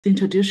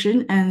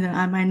introduction.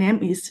 And my name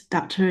is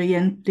Dr.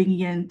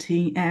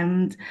 Yen-Ting,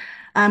 and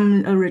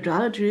I'm a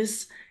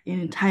radiologist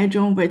in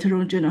Taichung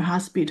Veteran General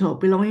Hospital,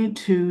 belonging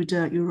to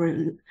the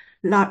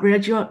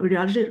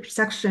radiology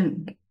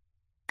section.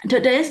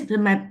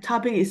 My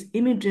topic is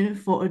imaging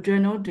for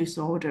adrenal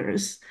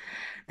disorders,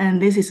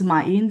 and this is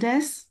my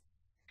index.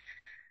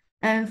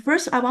 And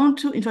first, I want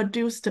to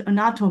introduce the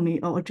anatomy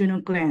of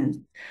adrenal glands.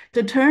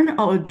 The term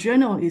of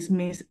adrenal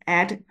means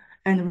ad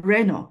and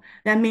renal.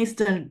 That means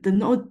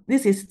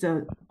this is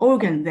the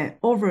organ that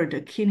over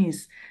the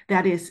kidneys,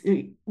 that is,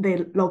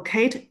 they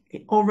locate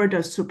over the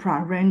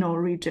suprarenal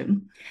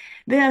region.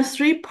 There are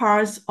three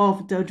parts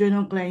of the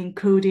adrenal gland,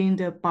 including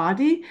the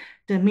body,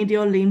 the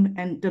medial limb,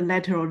 and the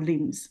lateral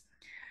limbs.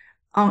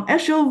 On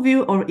actual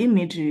view or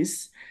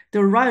images,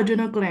 the right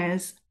adrenal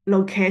glands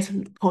locates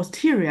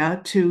posterior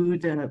to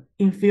the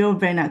inferior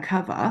vena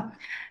cava,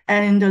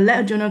 and the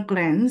left adrenal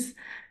glands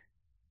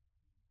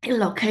it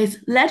locates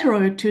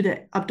lateral to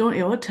the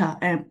abdominal aorta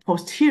and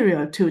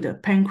posterior to the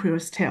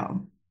pancreas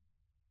tail.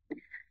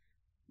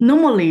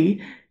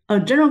 Normally,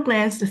 adrenal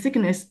glands the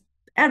thickness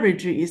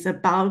average is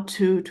about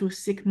 2 to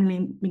 6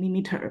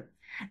 millimeter,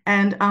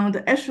 and on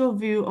the actual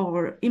view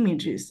or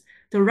images,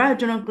 the right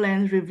adrenal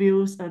gland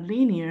reveals a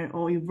linear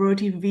or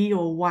inverted V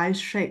or Y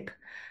shape,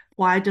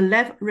 while the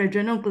left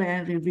adrenal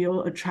gland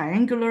reveals a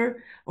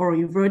triangular or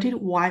inverted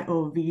Y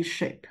or V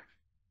shape.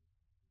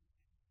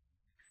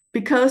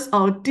 Because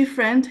of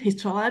different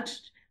histology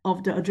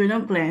of the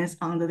adrenal glands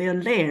under their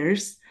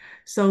layers,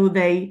 so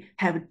they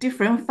have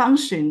different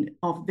function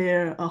of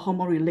their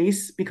hormone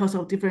release because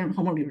of different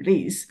hormone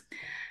release.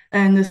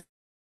 And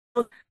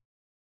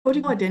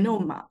cortical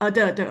adenoma,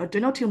 the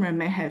adrenal tumor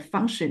may have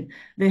function.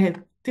 They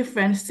have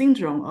different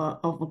syndrome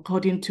of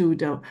according to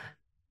the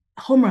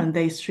hormone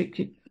they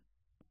secrete.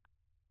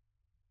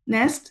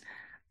 Next,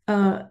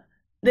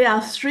 there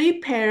are three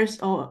pairs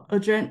of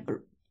adrenal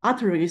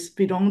arteries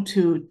belong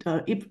to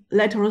the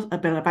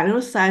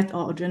bilateral side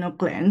of adrenal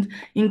gland,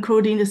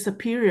 including the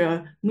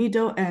superior,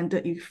 middle, and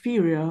the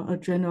inferior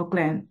adrenal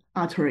gland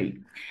artery.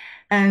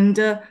 And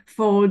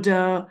for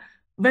the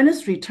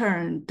venous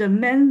return, the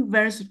main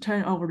venous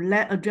return of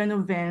left adrenal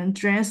vein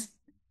drains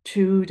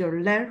to the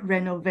left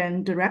renal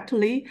vein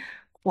directly,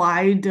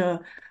 while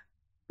the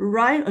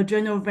right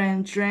adrenal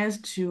vein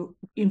drains to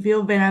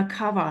inferior vena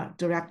cava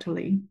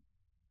directly.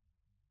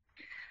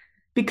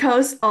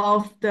 Because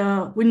of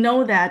we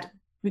know that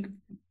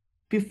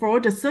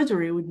before the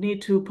surgery, we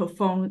need to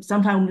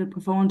sometimes we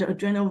perform the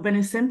adrenal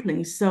venous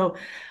sampling. So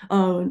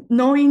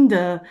knowing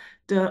the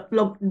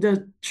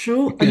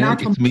true Okay,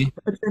 anatomy it's me.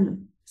 of adrenal.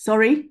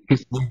 Sorry?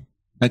 It's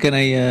me. Can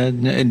I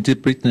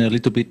interpret a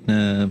little bit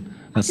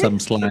Okay. some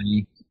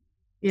slide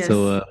so Yes.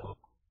 our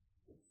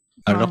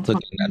From, doctor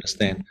from, can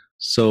understand?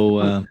 So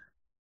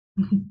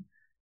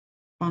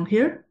from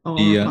here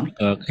thì or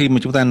from khi mà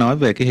chúng ta nói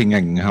về cái hình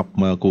ảnh học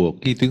mà của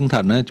cái tuyến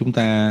thận á, chúng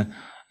ta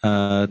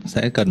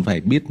sẽ cần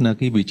phải biết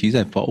cái vị trí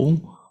giải phẫu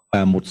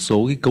và một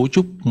số cái cấu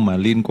trúc mà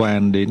liên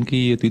quan đến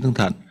cái tuyến thương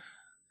thận.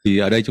 Thì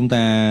ở đây chúng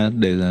ta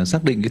để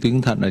xác định cái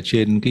tuyến thận ở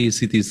trên cái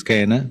CT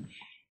scan á,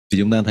 thì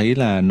chúng ta thấy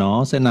là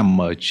nó sẽ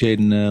nằm ở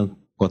trên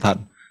quả thận.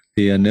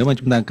 Thì nếu mà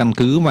chúng ta căn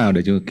cứ vào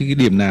để cái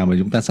điểm nào mà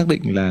chúng ta xác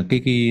định là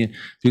cái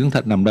tuyến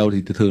thận nằm đâu,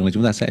 thì thường là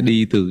chúng ta sẽ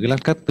đi từ cái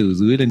lát cắt từ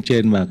dưới lên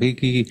trên, và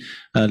cái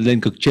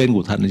lên cực trên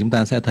của thận thì chúng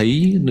ta sẽ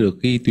thấy được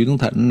cái tuyến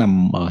thận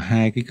nằm ở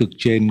hai cái cực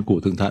trên của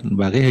tường thận,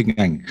 và cái hình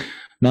ảnh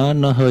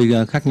nó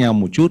hơi khác nhau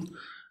một chút.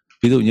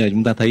 Ví dụ như là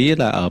chúng ta thấy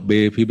là ở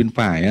phía bên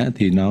phải á,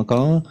 thì nó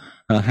có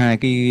hai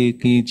cái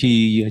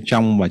chi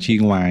trong và chi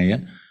ngoài á,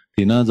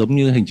 thì nó giống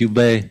như hình chữ V.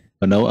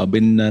 Còn đâu ở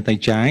bên tay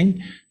trái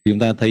thì chúng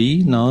ta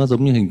thấy nó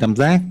giống như hình tam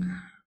giác,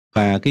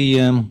 và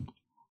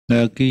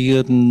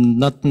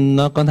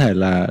nó có thể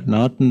là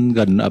nó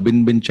gần ở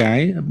bên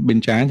trái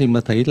thì chúng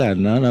ta thấy là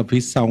nó là phía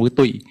sau cái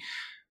tụy,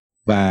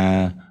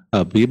 và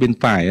ở phía bên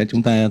phải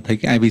chúng ta thấy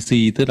cái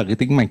IVC, tức là cái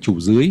tĩnh mạch chủ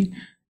dưới,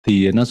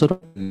 thì nó xuất,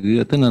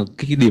 tức là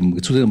cái điểm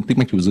xuất hiện tĩnh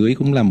mạch chủ dưới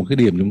cũng là một cái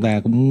điểm chúng ta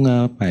cũng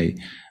phải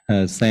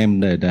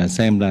xem để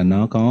xem là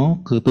nó có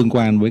tương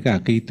quan với cả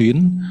cái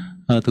tuyến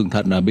thượng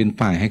thận ở bên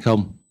phải hay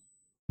không.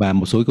 Và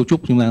một số cấu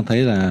trúc chúng ta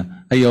thấy là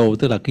AO,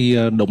 tức là cái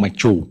động mạch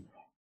chủ.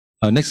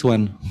 Next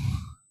one,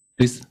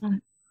 please.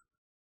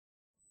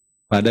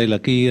 Và đây là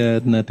cái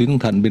tuyến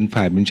thận bên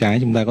phải bên trái,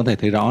 chúng ta có thể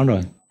thấy rõ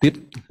rồi. Tiếp,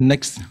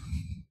 next.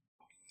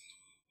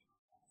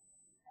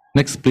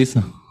 Next,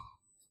 please.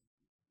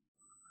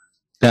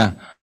 Yeah.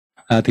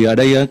 Thì ở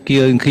đây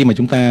khi mà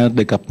chúng ta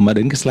đề cập mà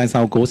đến cái slide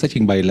sau, cô sẽ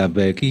trình bày là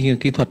về cái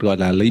kỹ thuật gọi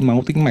là lấy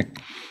máu tĩnh mạch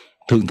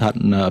thượng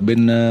thận ở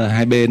bên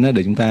hai bên đó,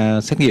 để chúng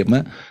ta xét nghiệm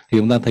á, thì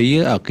chúng ta thấy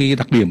ở cái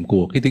đặc điểm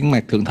của cái tĩnh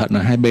mạch thượng thận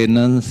ở hai bên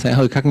nó sẽ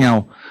hơi khác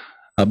nhau.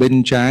 Ở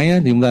bên trái á,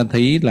 thì chúng ta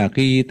thấy là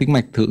cái tĩnh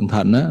mạch thượng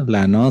thận á,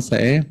 là nó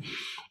sẽ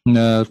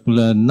nó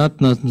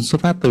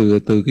xuất phát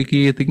từ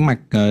cái tĩnh mạch,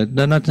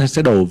 nó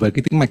sẽ đổ về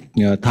cái tĩnh mạch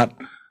thận,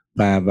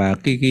 và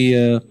cái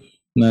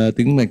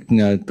tĩnh mạch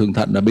thượng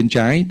thận ở bên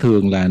trái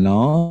thường là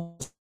nó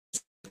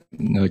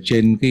ở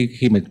trên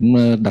khi mà chúng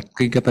đặt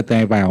cái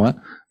catheter vào á,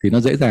 thì nó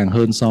dễ dàng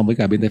hơn so với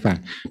cả bên tay phải.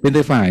 Bên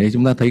tay phải thì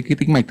chúng ta thấy cái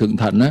tĩnh mạch thượng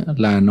thận á,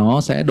 là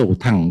nó sẽ đổ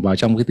thẳng vào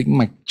trong cái tĩnh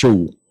mạch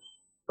chủ,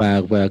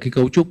 và cái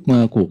cấu trúc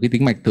của cái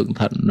tĩnh mạch thượng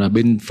thận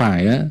bên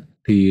phải á,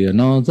 thì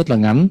nó rất là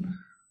ngắn.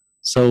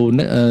 So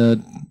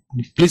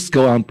please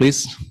go on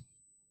please.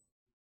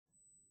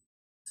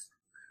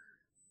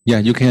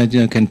 Yeah, you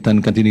can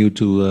continue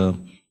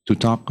to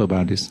talk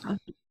about this.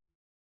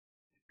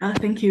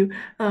 Thank you.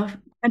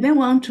 I then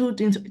want to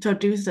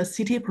introduce the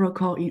CT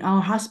protocol in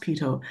our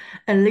hospital.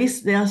 At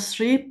least there are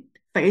three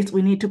phases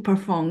we need to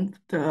perform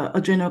the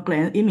adrenal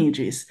gland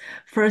images.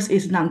 First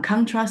is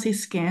non-contrast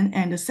scan,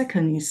 and the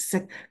second is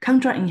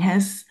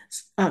contra-enhanced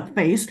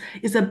phase.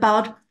 It's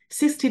about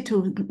 60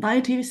 to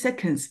 90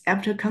 seconds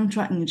after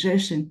contra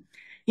injection.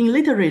 In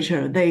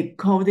literature, they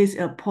call this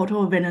a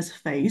portal-venous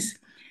phase.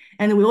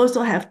 And we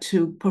also have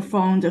to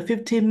perform the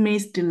 15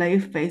 minutes delay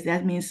phase.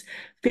 That means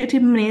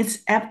 15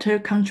 minutes after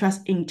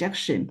contrast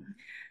injection.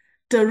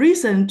 The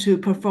reason to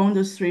perform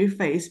the three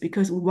phase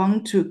because we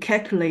want to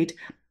calculate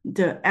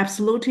the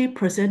absolute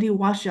percentage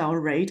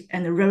washout rate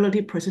and the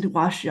relative percentage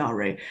washout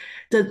rate.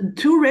 The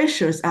two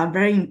ratios are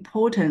very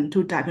important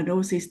to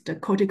diagnose the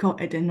cortical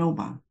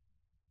adenoma.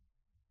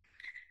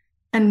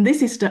 And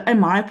this is the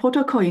MRI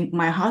protocol in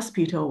my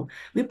hospital.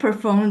 We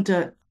performed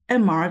the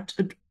MRI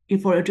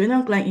for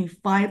adrenal gland in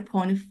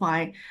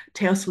 5.5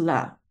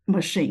 Tesla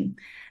machine.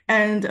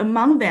 And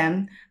among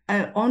them,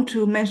 I want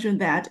to mention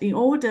that in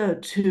order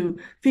to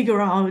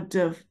figure out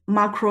the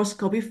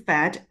macroscopic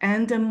fat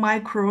and the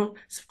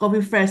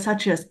microscopic fat,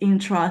 such as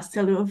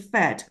intracellular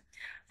fat,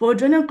 for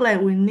adrenal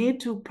gland, we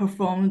need to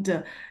perform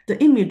the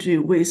imagery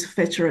with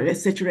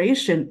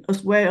saturation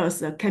as well as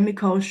the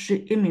chemical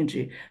sheet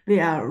imagery. They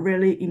are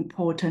really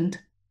important.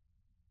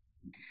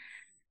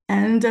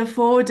 And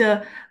for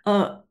the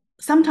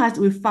sometimes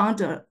we found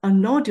a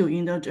nodule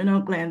in the adrenal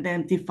gland,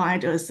 then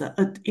defined as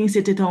an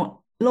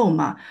incidental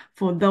loma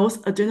for those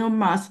adrenal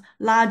mass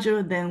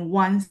larger than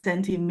 1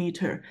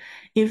 centimeter.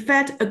 In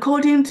fact,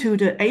 according to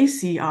the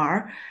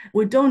ACR,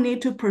 we don't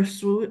need to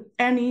pursue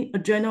any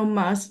adrenal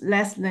mass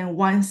less than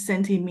 1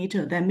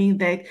 centimeter. That means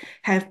they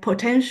have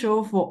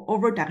potential for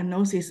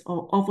overdiagnosis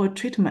or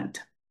overtreatment.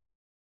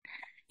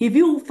 If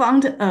you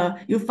find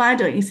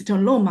an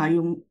incidentoloma,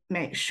 you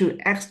should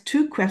ask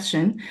two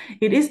questions.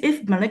 It is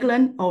if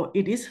malignant or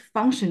it is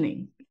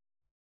functioning.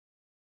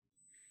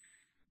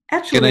 Can I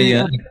Actually,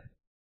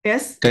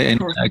 yes, of can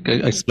course. I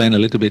explain a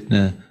little bit?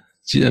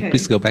 Please Okay.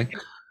 go back.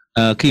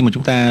 Khi mà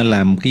chúng ta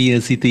làm cái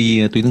CT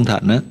tuyến thượng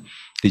thận á,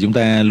 thì chúng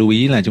ta lưu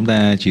ý là chúng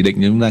ta chỉ định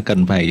chúng ta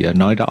cần phải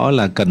nói rõ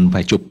là cần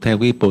phải chụp theo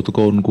cái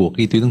protocol của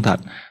cái tuyến thượng thận.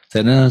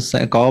 Nó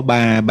sẽ có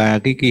ba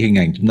cái hình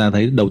ảnh chúng ta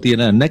thấy. Đầu tiên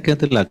là neck,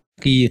 tức là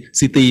cái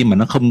CT mà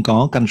nó không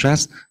có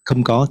contrast,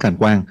 không có cản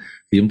quang,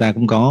 thì chúng ta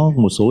cũng có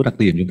một số đặc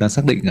điểm chúng ta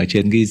xác định ở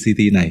trên cái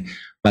CT này.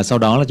 Và sau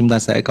đó là chúng ta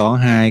sẽ có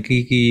hai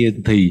cái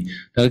thì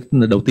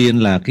đầu tiên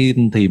là cái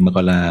thì mà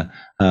gọi là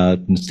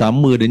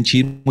 60 đến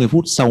 90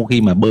 phút sau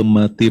khi mà bơm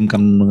tiêm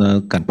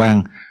cản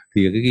quang,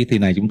 thì cái thì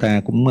này chúng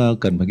ta cũng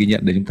cần phải ghi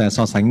nhận để chúng ta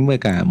so sánh với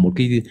cả một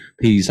cái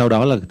thì sau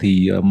đó là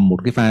thì một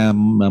cái pha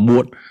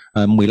muộn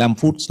 15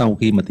 phút sau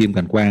khi mà tiêm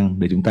cản quang,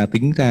 để chúng ta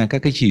tính ra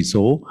các cái chỉ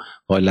số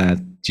gọi là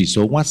chỉ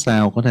số Watt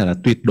sao, có thể là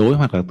tuyệt đối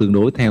hoặc là tương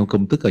đối theo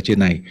công thức ở trên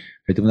này,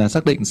 để chúng ta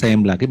xác định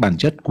xem là cái bản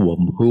chất của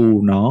một khối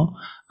u nó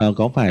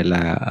có phải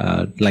là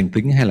lành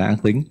tính hay là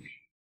ác tính.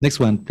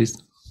 Next one please.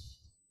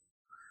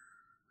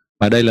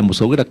 Và đây là một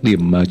số cái đặc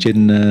điểm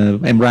trên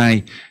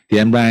MRI.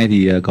 Thì MRI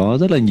thì có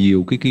rất là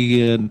nhiều cái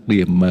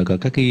điểm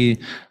các cái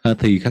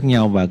thì khác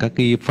nhau và các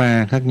cái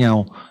pha khác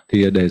nhau,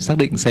 thì để xác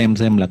định xem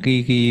là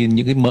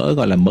những cái mỡ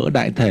gọi là mỡ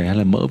đại thể hay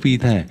là mỡ vi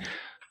thể,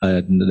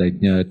 để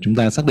chúng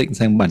ta xác định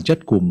xem bản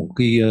chất của một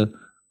cái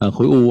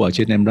khối u ở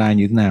trên MRI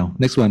như thế nào.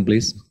 Next one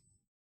please.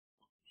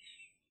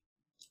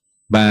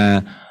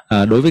 Và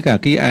đối với cả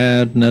cái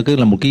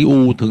là một cái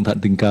u thượng thận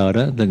tình cờ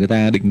đó, thì người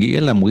ta định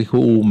nghĩa là một cái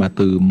khối u mà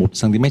từ 1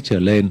 cm trở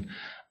lên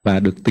và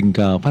được tình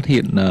cờ phát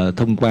hiện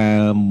thông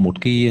qua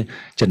một cái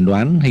chẩn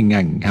đoán hình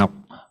ảnh học,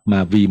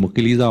 mà vì một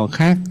cái lý do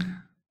khác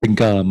tình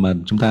cờ mà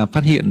chúng ta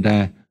phát hiện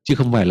ra, chứ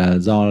không phải là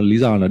lý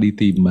do là đi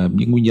tìm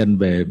những nguyên nhân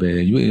về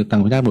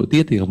tăng huyết áp nội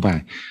tiết, thì không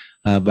phải.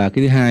 Và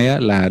cái thứ hai á,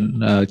 là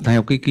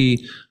theo cái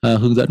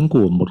hướng dẫn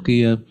của một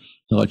cái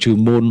gọi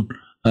trường môn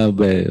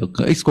về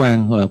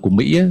X-quang của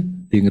Mỹ á,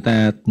 thì người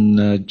ta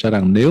cho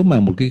rằng nếu mà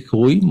một cái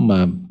khối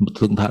mà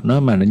thượng thận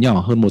mà nó nhỏ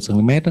hơn 1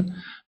 cm á,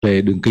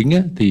 về đường kính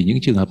á, thì những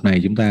trường hợp này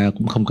chúng ta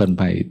cũng không cần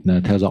phải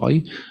theo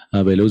dõi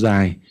về lâu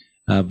dài,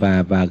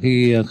 và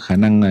cái khả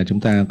năng là chúng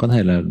ta có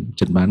thể là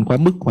chẩn đoán quá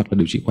mức hoặc là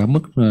điều trị quá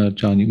mức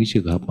cho những cái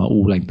trường hợp mà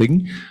u lành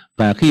tính.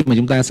 Và khi mà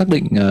chúng ta xác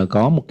định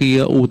có một cái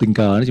u tình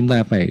cờ thì chúng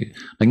ta phải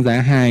đánh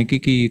giá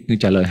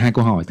trả lời hai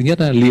câu hỏi. Thứ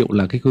nhất là liệu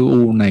là cái khối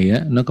u này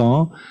á, nó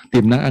có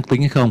tiềm năng ác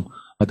tính hay không,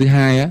 và thứ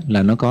hai á,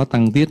 là nó có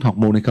tăng tiết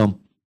hormone hay không.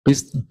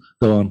 Please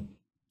go on.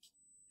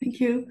 Thank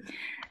you.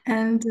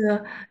 And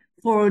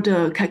for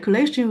the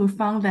calculation, we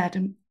found that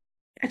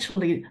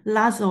actually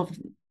lots of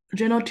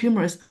adrenal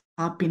tumors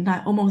are benign,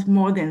 almost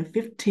more than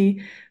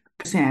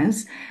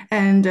 50%.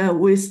 And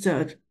with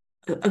the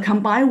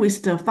combined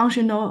with the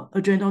functional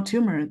adrenal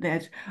tumor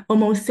that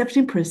almost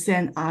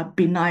 70% are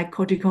benign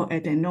cortical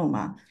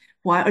adenoma.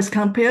 While as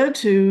compared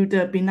to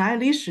the benign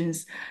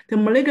lesions, the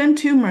malignant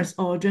tumors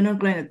or adrenal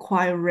gland are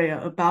quite rare,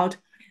 about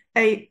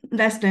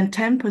less than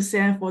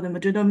 10% for the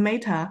adrenal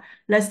meta,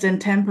 less than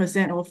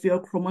 10% of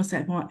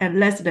pheochromocytoma, and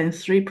less than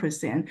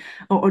 3%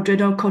 of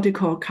adrenal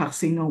cortical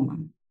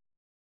carcinoma.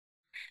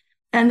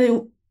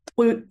 And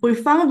we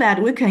found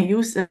that we can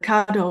use a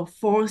cut of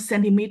 4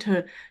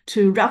 centimeter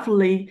to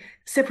roughly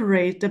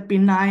separate the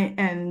benign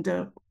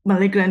and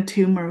malignant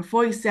tumor.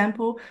 For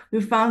example,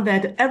 we found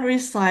that every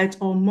site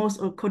or most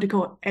of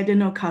cortical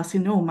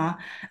adenocarcinoma,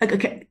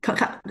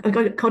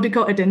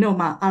 cortical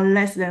adenoma are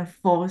less than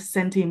 4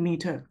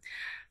 centimeter.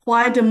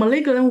 While the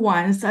malignant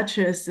ones, such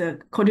as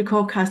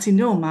cortical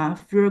carcinoma,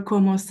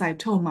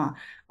 pheochromocytoma,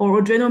 or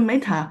adrenal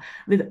meta,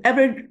 with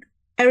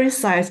every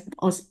size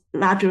was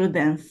larger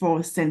than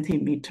 4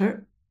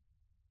 centimeter.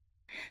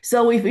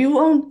 So if you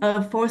want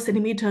a 4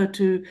 centimeter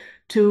to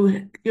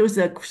use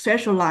a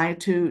threshold line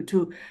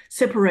to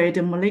separate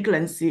the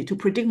malignancy, to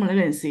predict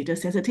malignancy, the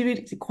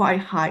sensitivity is quite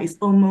high. It's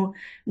almost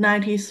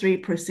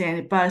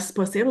 93%, but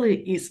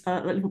specificity is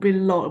a little bit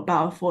low,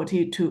 about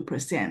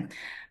 42%.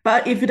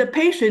 But if the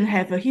patient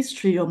have a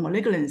history of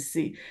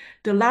malignancy,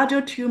 the larger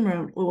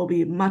tumor will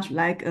be much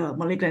like a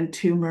malignant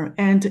tumor.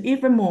 And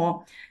even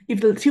more, if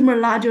the tumor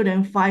larger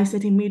than 5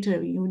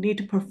 centimeter, you need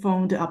to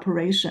perform the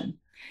operation.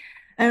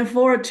 And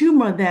for a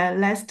tumor that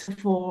lasts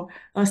for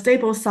a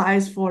stable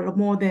size for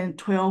more than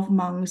 12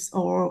 months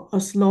or a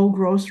slow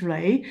growth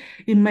rate,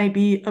 it may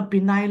be a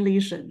benign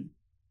lesion.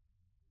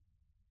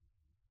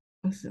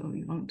 So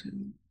you want to...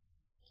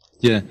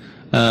 Yeah.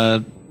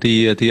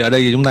 Thì ở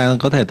đây chúng ta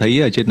có thể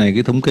thấy ở trên này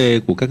cái thống kê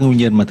của các nguyên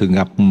nhân mà thường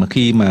gặp mà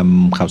khi mà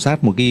khảo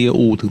sát một cái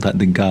u thường thận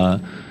tình cờ.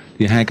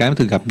 Thì hai cái mà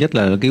thường gặp nhất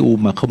là cái u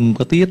mà không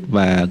có tiết,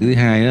 và cái thứ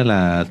hai đó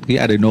là cái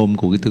adenom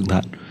của cái thường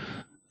thận.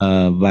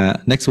 Và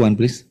next one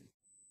please.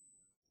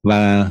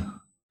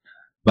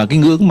 Và cái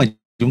ngưỡng mà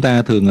chúng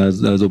ta thường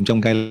dùng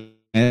trong cái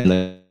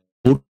là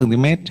 4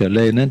 cm trở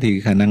lên đó, thì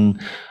khả năng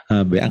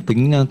về ác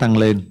tính tăng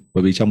lên,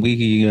 bởi vì trong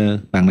cái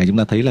bảng này chúng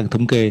ta thấy là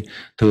thống kê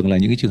thường là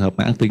những cái trường hợp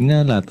mà ác tính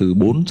là từ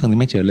 4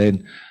 cm trở lên.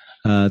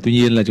 Tuy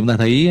nhiên là chúng ta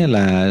thấy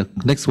là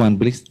next one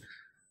please.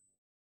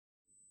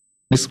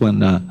 Next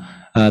one.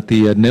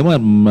 Thì nếu mà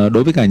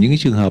đối với cả những cái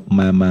trường hợp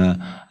mà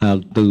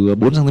từ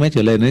 4 cm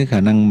trở lên ấy,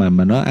 khả năng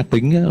mà nó ác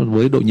tính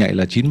với độ nhạy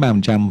là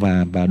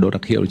 93% và độ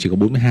đặc hiệu chỉ có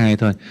 42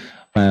 thôi.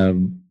 Và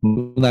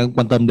chúng ta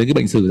quan tâm đến cái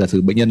bệnh sử, giả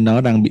sử bệnh nhân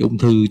nó đang bị ung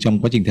thư trong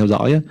quá trình theo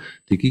dõi á,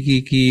 thì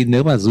cái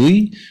nếu mà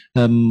dưới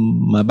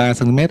mà 3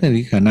 cm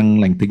thì khả năng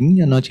lành tính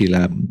nó chỉ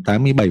là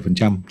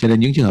 87%. Cho nên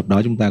những trường hợp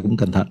đó chúng ta cũng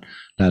cẩn thận,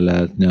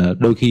 là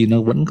đôi khi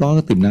nó vẫn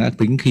có tiềm năng ác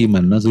tính khi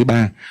mà nó dưới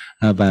 3.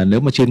 Và nếu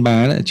mà trên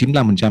 3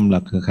 95%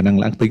 là khả năng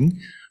là ác tính.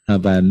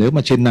 Và nếu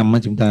mà trên 5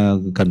 chúng ta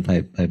cần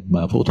phải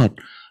phẫu thuật.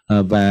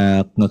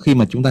 Và khi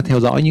mà chúng ta theo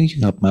dõi những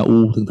trường hợp mà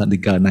u thường thận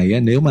tình cờ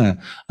này, nếu mà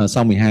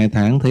sau 12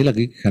 tháng thấy là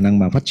cái khả năng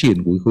mà phát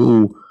triển của cái khối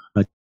u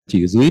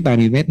chỉ dưới 3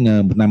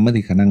 mm một năm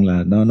thì khả năng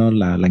là nó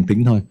là lành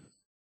tính thôi.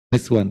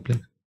 Next one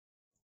please.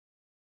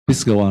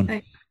 Please go on.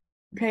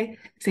 Okay,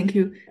 thank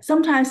you.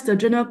 Sometimes the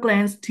adrenal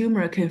glands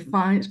tumor can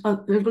find,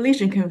 the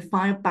lesion can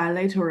find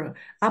bilateral,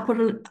 up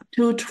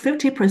to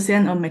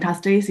 50% of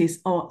metastasis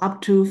or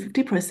up to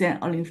 50%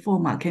 of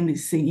lymphoma can be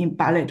seen in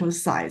bilateral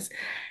size.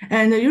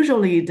 And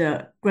usually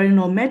the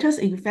granulomatous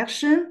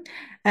infection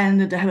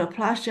and the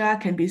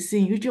hyperplasia can be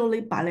seen usually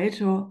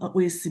bilateral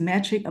with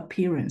symmetric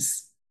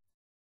appearance.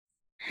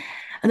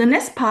 And the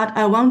next part,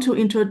 I want to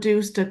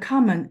introduce the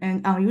common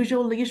and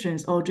unusual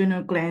lesions of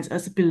adrenal glands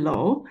as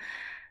below.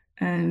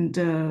 And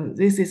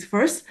this is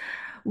first,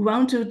 we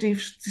want to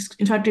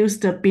introduce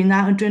the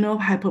benign adrenal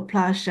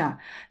hyperplasia.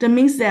 That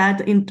means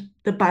that in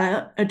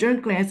the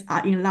adrenal glands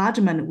are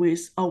enlargement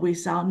with or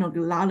without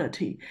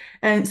nodularity.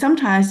 And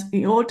sometimes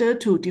in order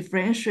to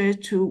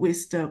differentiate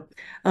with the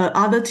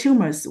other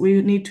tumors,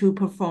 we need to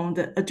perform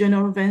the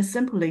adrenal vein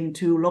sampling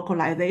to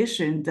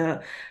localization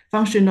the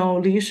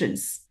functional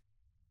lesions.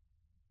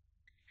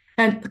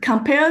 And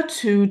compared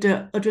to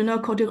the adrenal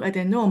cortical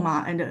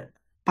adenoma and the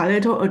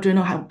bilateral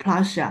adrenal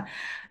hyperplasia,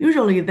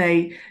 usually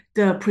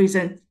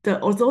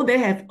although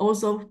they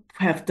also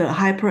have the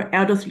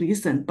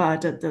hyperaldosteronism,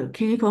 but the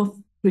clinical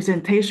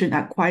presentation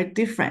are quite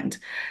different.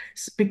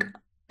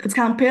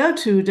 Compared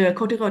to the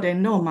cortical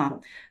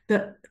adenoma,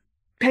 the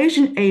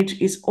patient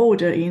age is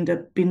older in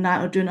the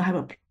benign adrenal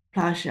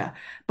hyperplasia,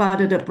 but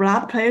the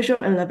blood pressure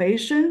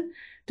elevation,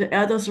 the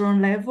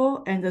aldosterone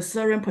level, and the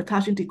serum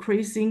potassium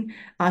decreasing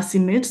are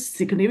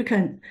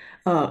significant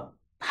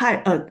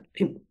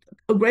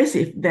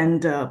aggressive than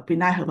the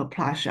benign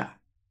hyperplasia.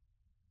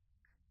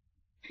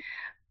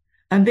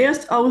 And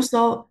there's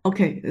also,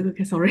 okay,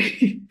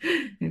 sorry.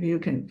 Maybe you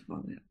can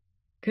follow.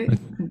 Okay.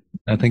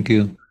 Thank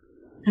you.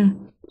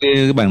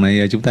 Cái bảng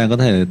này chúng ta có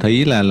thể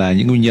thấy là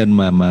những nguyên nhân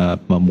mà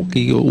một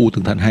cái u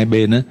thường thận hai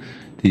bên á,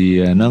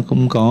 thì nó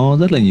cũng có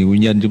rất là nhiều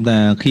nguyên nhân.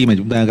 Khi mà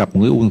chúng ta gặp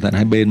một cái u thường thận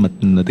hai bên mà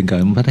tình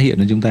cờ phát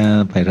hiện, chúng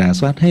ta phải rà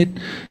soát hết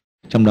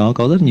Trong đó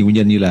có rất nhiều nguyên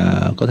nhân như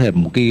là có thể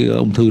một cái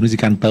ung thư nó di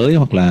căn tới,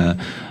 hoặc là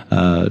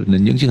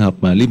những trường hợp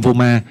mà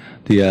lymphoma.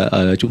 Thì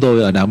ở chúng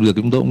tôi ở Đại học Dược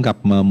chúng tôi cũng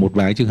gặp một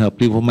vài trường hợp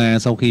lymphoma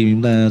sau khi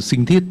chúng ta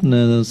sinh thiết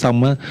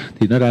xong á,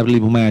 thì nó ra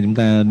lymphoma, chúng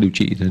ta điều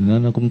trị thì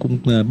nó cũng cũng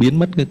biến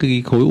mất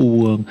cái khối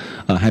u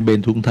ở hai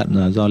bên trung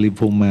thận do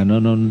lymphoma,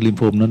 nó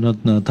lymphom nó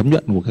thấm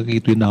nhuận của các cái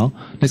tuyến đó.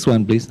 Next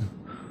one please.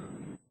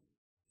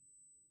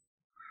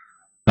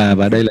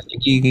 Và đây là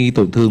những cái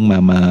tổn thương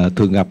mà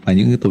thường gặp và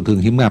những cái tổn thương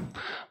hiếm gặp,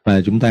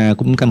 và chúng ta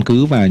cũng căn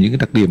cứ vào những cái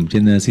đặc điểm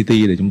trên CT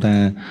để chúng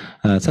ta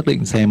xác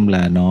định xem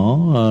là nó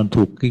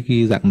thuộc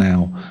cái dạng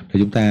nào, để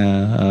chúng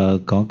ta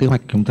có kế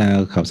hoạch chúng ta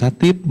khảo sát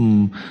tiếp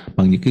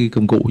bằng những cái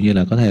công cụ như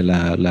là có thể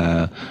là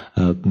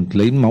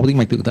lấy máu tĩnh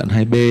mạch tự thận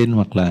hai bên,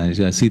 hoặc là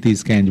CT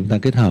scan chúng ta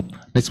kết hợp.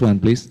 Next one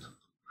please.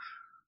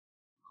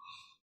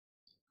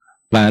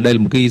 Và đây là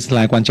một cái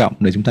slide quan trọng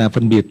để chúng ta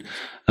phân biệt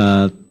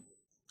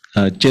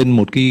trên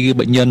một cái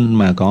bệnh nhân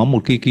mà có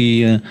một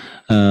cái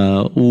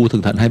u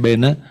thường thận hai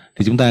bên á,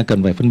 thì chúng ta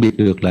cần phải phân biệt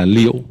được là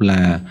liệu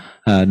là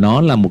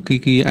nó là một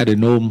cái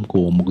adenom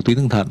của một cái tuyến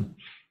thường thận,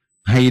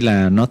 hay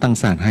là nó tăng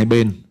sản hai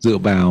bên dựa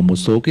vào một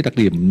số cái đặc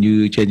điểm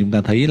như trên chúng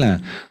ta thấy là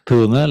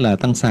thường á, là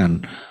tăng sản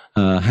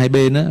hai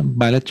bên á,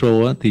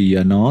 bilateral á, thì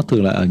nó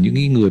thường là ở những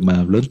cái người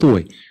mà lớn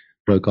tuổi,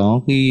 rồi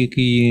có cái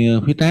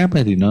huyết áp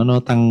ấy, thì nó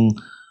tăng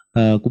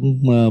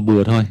cũng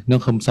vừa thôi, nó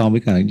không so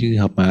với cả những trường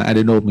hợp mà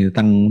adenom thì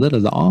tăng rất là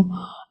rõ.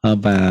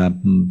 Và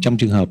trong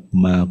trường hợp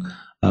mà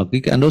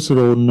cái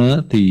aldosterone á,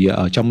 thì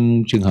ở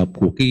trong trường hợp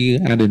của cái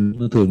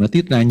adenom thường nó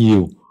tiết ra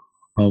nhiều.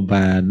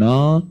 Và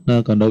nó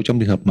còn đâu trong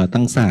trường hợp mà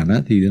tăng sản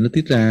á, thì nó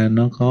tiết ra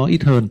nó có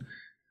ít hơn.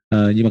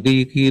 Nhưng mà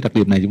cái đặc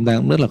điểm này chúng ta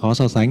cũng rất là khó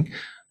so sánh.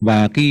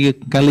 Và cái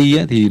kali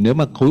á, thì nếu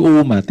mà khối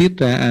u mà tiết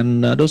ra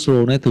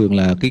aldosterone ấy, thường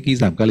là cái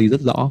giảm kali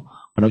rất rõ.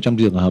 Còn đâu trong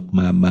trường hợp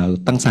mà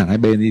tăng sản hai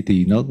bên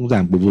thì nó cũng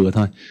giảm vừa vừa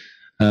thôi.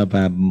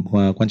 Và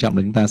quan trọng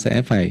là chúng ta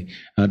sẽ phải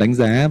đánh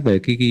giá về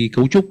cái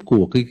cấu trúc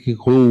của cái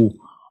khối u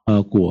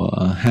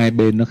của hai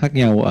bên nó khác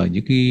nhau ở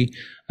những cái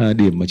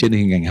điểm ở trên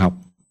hình ảnh học.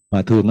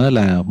 Và thường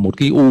là một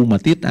cái u mà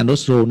tiết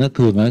aldosterone nó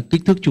thường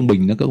kích thước trung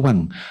bình nó cỡ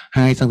khoảng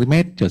 2 cm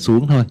trở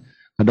xuống thôi.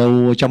 Ở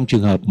đâu trong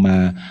trường hợp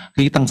mà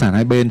cái tăng sản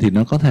hai bên thì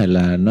nó có thể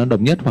là nó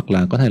đồng nhất, hoặc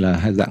là có thể là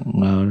hai dạng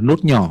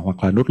nốt nhỏ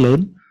hoặc là nốt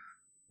lớn.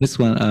 This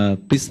one,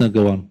 please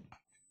go on.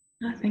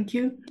 Thank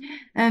you.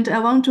 And I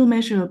want to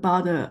mention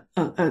about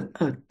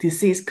a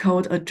disease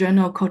called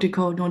adrenal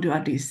cortical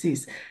nodular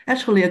disease.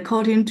 Actually,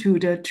 according to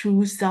the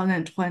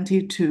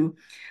 2022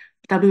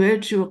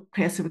 WHO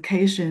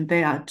classification,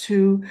 there are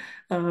two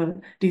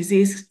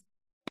disease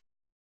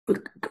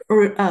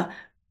uh,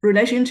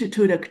 relation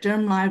to the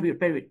germline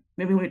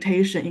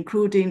mutation,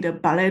 including the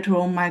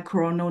bilateral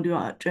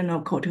micronodular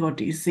adrenal cortical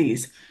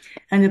disease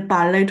and the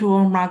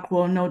bilateral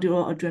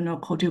macronodular adrenal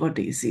cortical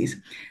disease.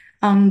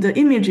 The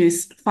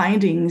images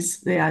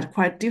findings, they are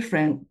quite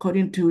different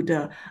according to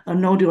the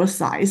nodule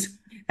size.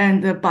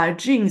 And by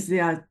genes,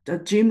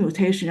 the gene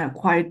mutation are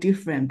quite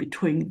different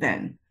between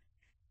them.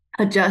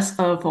 Just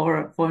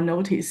for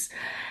notice.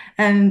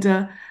 And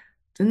the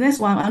next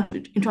one, I want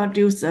to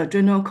introduce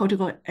adrenal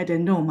cortical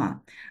adenoma.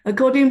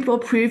 According to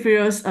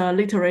previous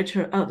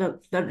literature,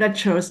 the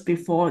lectures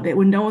before, they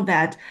will know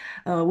that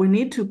we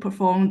need to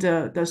perform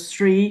the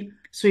three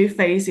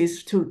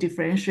phases to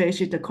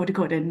differentiate the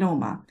cortical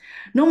adenoma.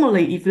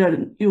 Normally, if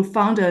you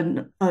found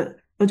an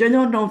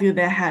adrenal nodule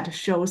that had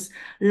shows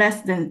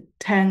less than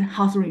 10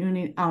 Hounslow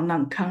unit on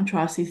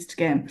non-contrast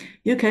scan,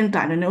 you can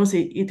diagnose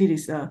it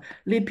is a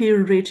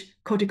lipid-rich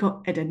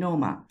cortical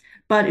adenoma.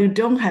 But you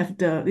don't have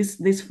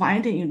this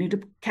finding. You need to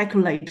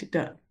calculate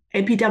the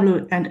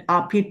APW and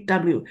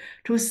RPW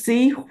to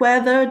see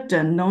whether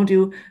the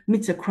nodule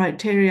meets the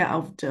criteria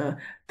of the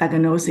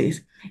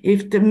diagnosis.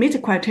 If the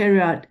meet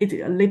criteria, it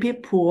is a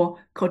lipid poor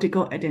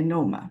cortical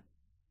adenoma.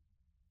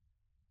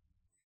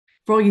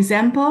 For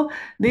example,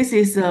 this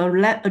is a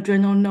left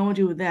adrenal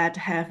nodule that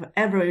have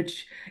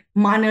average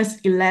minus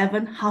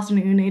 11 Hounslow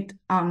unit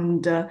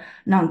on the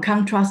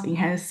non-contrast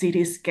enhanced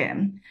CT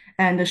scan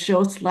and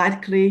shows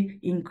slightly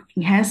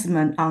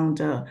enhancement on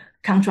the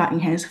contrast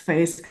enhanced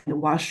phase and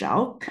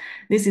washout.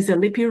 This is a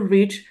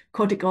lipid-rich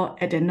cortical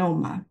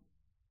adenoma.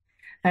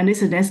 And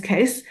this is the next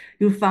case.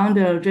 You found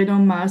the adrenal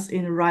mass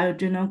in the right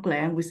adrenal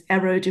gland with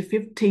average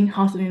 15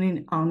 Hounslow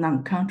unit on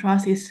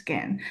non-contrast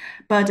scan.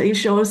 But it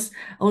shows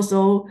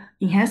also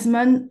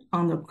enhancement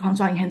on the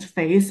contrast enhanced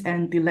phase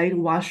and delayed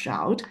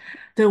washout.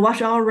 The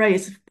washout rate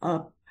is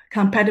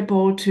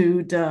compatible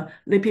to the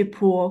lipid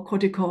poor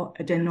cortical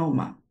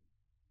adenoma.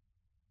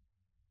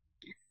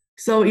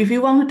 So if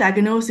you want to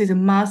diagnose a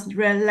mass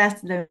less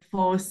than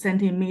 4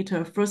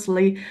 centimeters,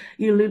 firstly,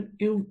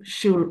 you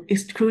should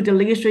exclude the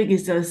lesion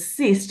is a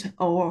cyst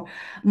or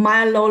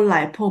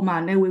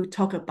myelolipoma. That we'll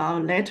talk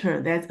about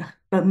later, that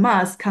the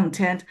mass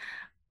contains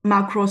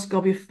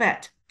macroscopic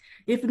fat.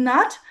 If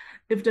not,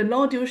 if the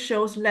nodule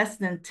shows less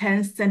than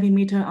 10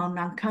 centimeters on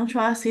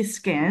non-contrast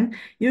scan,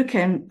 you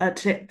can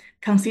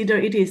consider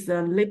it is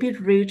a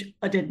lipid-rich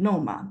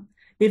adenoma.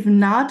 If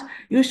not,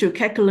 you should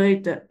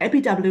calculate the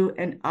APW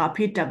and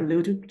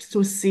RPW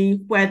to see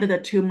whether the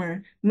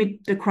tumor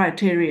meet the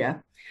criteria.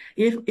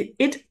 If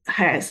it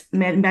has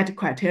met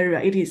criteria,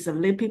 it is a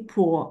lipid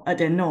poor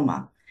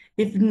adenoma.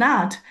 If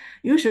not,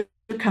 you should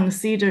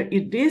consider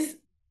if this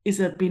is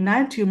a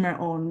benign tumor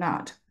or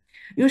not.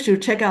 You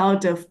should check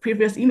out the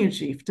previous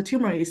image. If the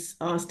tumor is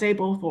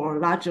stable for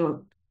larger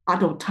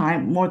adult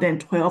time, more than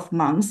 12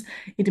 months,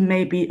 it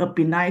may be a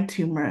benign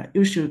tumor.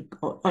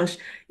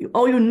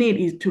 All you need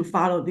is to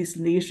follow this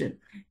lesion.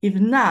 If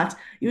not,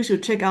 you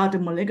should check out the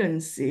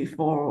malignancy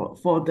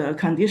for the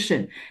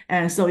condition.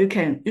 And so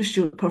you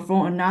should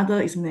perform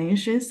another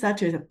examination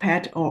such as a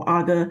PET or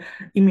other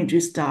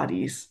imaging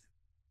studies.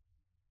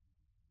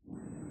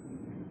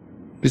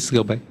 Please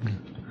go back.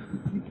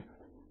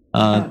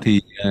 Thì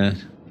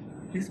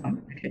This one,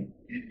 okay.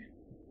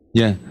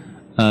 Yeah.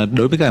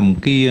 Đối với cả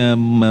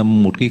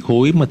một cái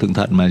khối mà thượng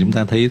thận mà chúng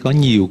ta thấy có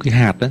nhiều cái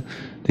hạt đó,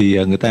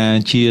 thì người ta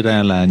chia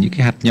ra là những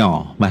cái hạt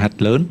nhỏ và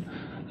hạt lớn,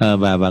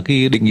 và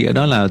cái định nghĩa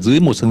đó là dưới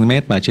 1 cm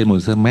và trên 1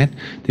 cm.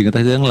 Thì người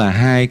ta thấy rằng là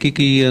hai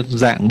cái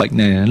dạng bệnh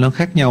này nó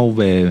khác nhau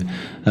về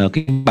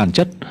cái bản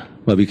chất,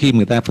 bởi vì khi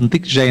người ta phân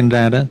tích gen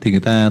ra đó thì người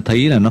ta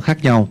thấy là nó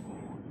khác nhau.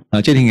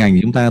 Trên hình ảnh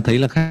thì chúng ta thấy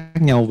là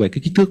khác nhau về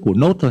cái kích thước của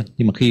nốt thôi,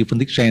 nhưng mà khi phân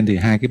tích gen thì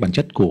hai cái bản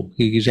chất của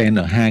cái gen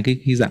ở hai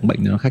cái dạng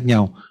bệnh nó khác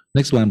nhau.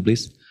 Next one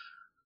please.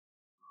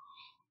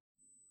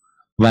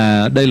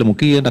 Và đây là một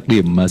cái đặc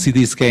điểm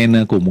CT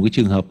scan của một cái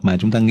trường hợp mà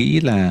chúng ta nghĩ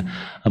là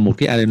một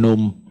cái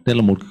adenoma, đây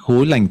là một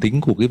khối lành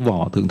tính của cái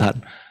vỏ thượng thận.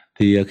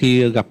 Thì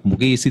khi gặp một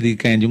cái CT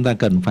scan chúng ta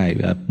cần phải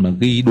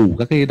ghi đủ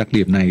các cái đặc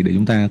điểm này để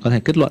chúng ta có thể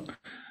kết luận.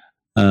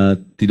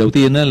 Thì đầu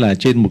tiên là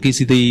trên một cái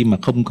CT mà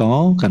không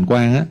có cản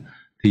quang á,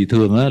 thì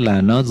thường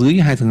là nó dưới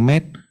 2 cm.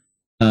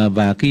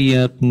 Và cái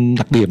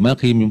đặc điểm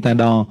khi chúng ta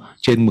đo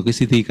trên một cái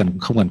CT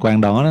không cản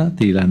quang đó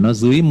thì là nó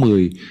dưới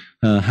 10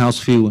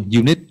 Hounsfield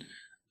unit,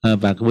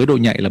 và với độ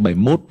nhạy là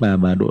 71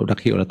 và độ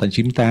đặc hiệu là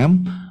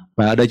 98.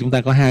 Và ở đây chúng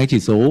ta có hai cái chỉ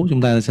số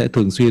chúng ta sẽ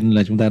thường xuyên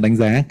là chúng ta đánh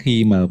giá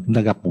khi mà chúng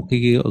ta gặp một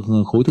cái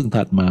khối thượng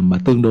thận mà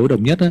tương đối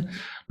đồng nhất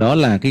đó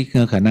là cái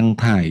khả năng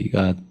thải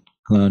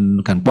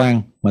cản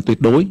quang mà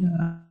tuyệt đối.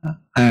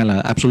 A là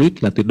absolute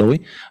là tuyệt đối,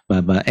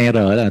 và R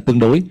là tương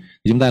đối.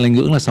 Thì chúng ta lên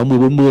ngưỡng là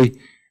 60-40.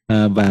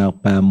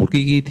 Và một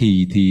cái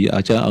thì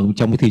ở trong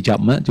cái thì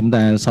chậm chúng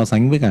ta so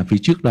sánh với cả phía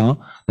trước đó,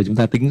 để chúng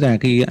ta tính ra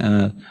cái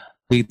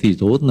tỷ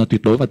số nó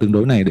tuyệt đối và tương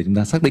đối này để chúng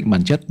ta xác định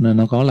bản chất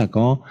nó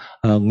có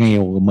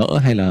nghèo mỡ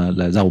hay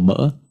là giàu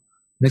mỡ.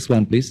 Next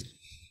one please.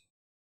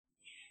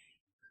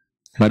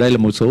 Và đây là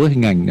một số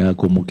hình ảnh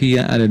của một cái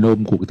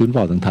adenoma của cái tuyến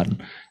vỏ thượng thận.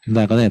 Chúng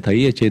ta có thể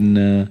thấy ở trên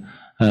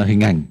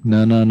hình ảnh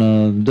nó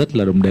rất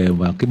là đồng đều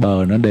và cái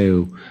bờ nó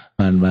đều,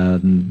 và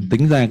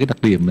tính ra cái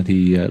đặc điểm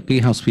thì cái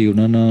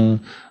Hounsfield nó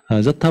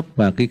rất thấp,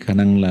 và cái khả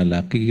năng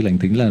là cái lành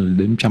tính là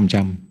đến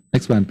 100%.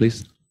 Next one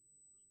please.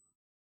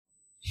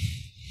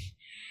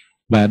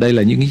 Và đây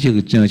là những cái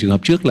trường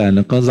hợp trước là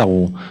nó có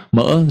giàu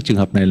mỡ, trường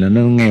hợp này là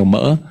nó nghèo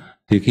mỡ.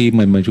 Thì khi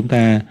mà chúng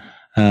ta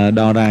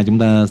đo ra chúng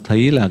ta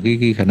thấy là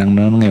cái khả năng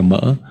nó nghèo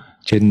mỡ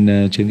trên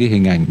cái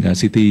hình ảnh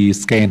CT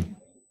scan.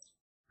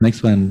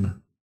 Next one.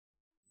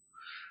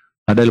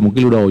 Đây là một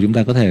cái lưu đồ chúng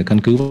ta có thể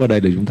căn cứ vào đây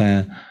để chúng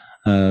ta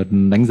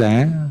đánh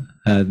giá.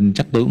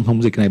 Chắc tôi cũng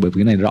không dịch cái này bởi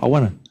vì cái này rõ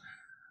quá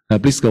rồi.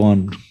 Please go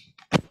on.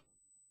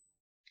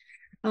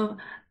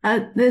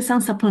 There's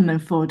some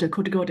supplement for the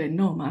cortical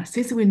adenoma.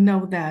 Since we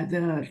know that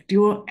the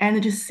dual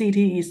energy CT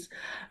is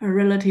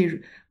relatively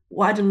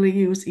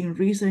widely used in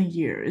recent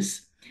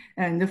years,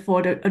 and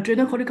for the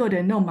adrenal cortical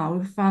adenoma,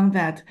 we found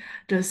that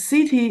the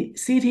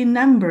CT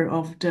number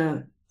of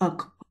the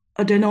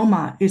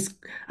adenoma is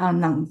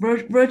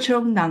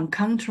virtual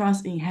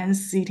non-contrast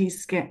enhanced CT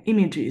scan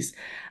images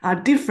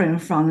are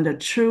different from the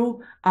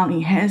true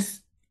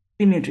unenhanced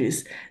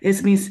images.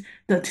 This means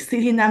the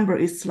CT number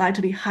is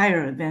slightly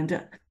higher than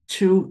the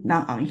true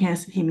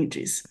non-enhanced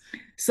images.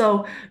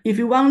 So if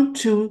you want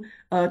to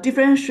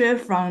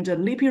differentiate from the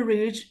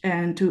lipid-rich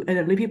and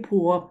the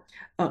lipid-poor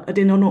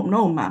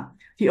adenoma,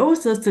 he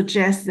also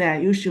suggests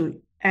that you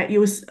should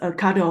use a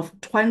cut of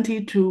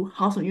 20 to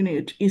 1,000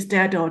 units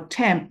instead of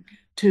 10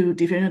 to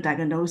differential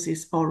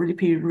diagnosis of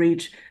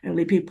lipid-rich and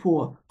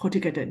lipid-poor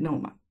cortical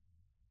adenoma.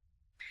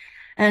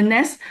 And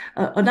next,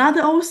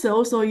 another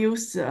also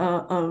used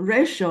a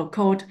ratio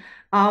called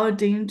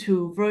iodine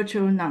to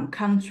virtual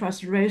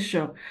non-contrast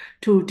ratio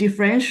to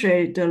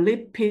differentiate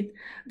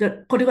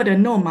the cortical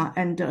adenoma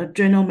and the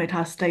adrenal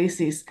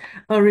metastasis.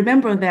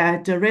 Remember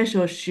that the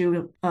ratio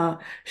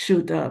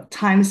should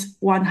times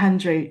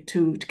 100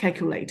 to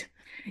calculate.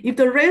 If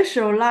the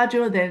ratio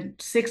larger than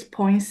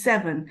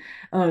 6.7,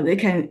 they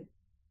can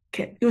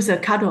use a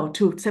cutoff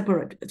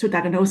to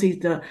diagnose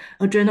the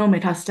adrenal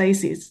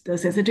metastasis. The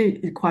sensitivity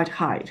is quite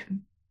high.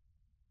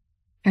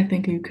 I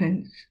think you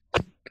can.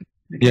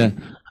 Yeah.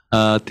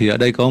 Thì ở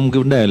đây có một cái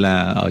vấn đề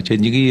là ở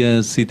trên những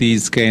cái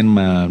CT scan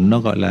mà nó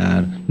gọi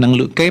là năng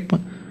lượng kép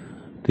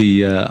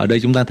thì ở đây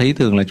chúng ta thấy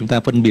thường là chúng ta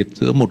phân biệt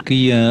giữa một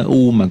cái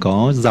u mà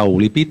có giàu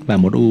lipid và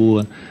một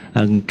u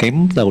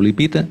kém giàu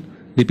lipid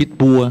lipid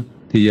poor.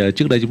 thì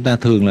trước đây chúng ta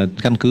thường là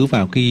căn cứ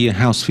vào cái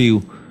house view.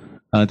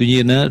 Tuy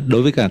nhiên á,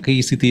 đối với cả cái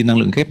CT năng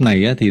lượng kép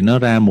này á, thì nó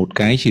ra một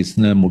cái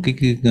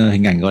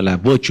hình ảnh gọi là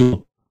virtual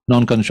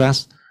non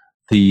contrast.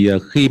 Thì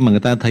khi mà người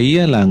ta thấy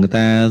á, là người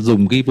ta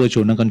dùng cái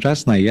virtual non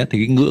contrast này á,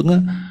 thì cái ngưỡng á,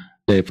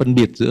 để phân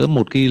biệt giữa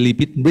một cái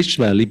lipid rich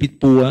và lipid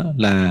poor á,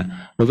 là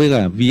đối với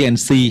cả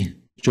VNC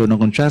virtual non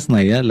contrast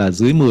này á, là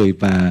dưới 10,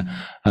 và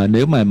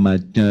nếu mà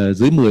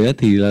dưới 10 á,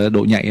 thì là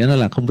độ nhạy á, nó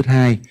là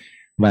 0,2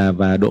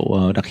 và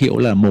độ đặc hiệu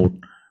là 1.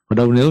 Còn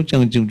đâu nếu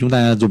chúng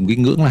ta dùng cái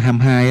ngưỡng là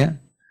 22 á,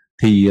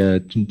 thì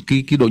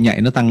cái độ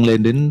nhạy nó tăng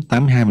lên đến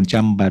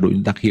 82% và độ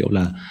đặc hiệu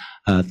là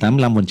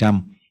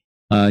 85%.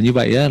 Như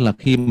vậy á, là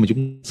khi mà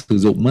chúng sử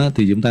dụng á,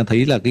 thì chúng ta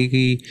thấy là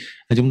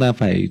chúng ta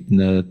phải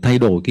thay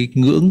đổi cái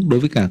ngưỡng đối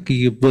với cả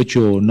cái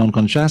virtual non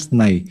contrast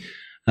này.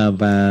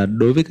 Và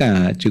đối với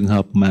cả trường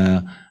hợp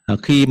mà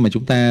khi mà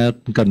chúng ta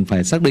cần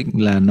phải xác định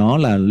là nó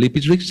là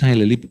lipid rich hay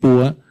là lipid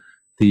poor á,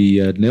 thì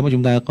nếu mà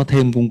chúng ta có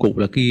thêm công cụ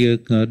là cái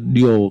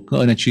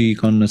dual energy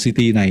con CT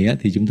này á,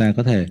 thì chúng ta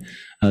có thể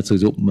sử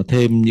dụng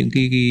thêm những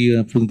cái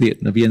phương tiện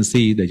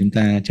VNC để chúng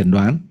ta chẩn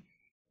đoán.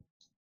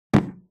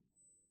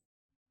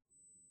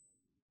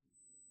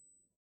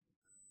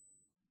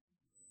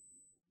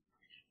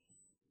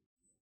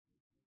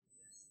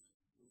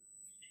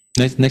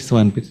 Next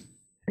one, please.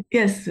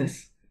 Yes,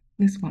 yes.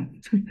 This one.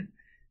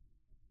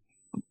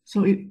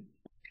 So okay.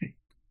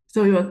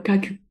 So you are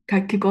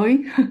keep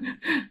going.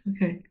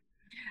 Okay.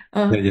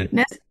 Yeah, yeah.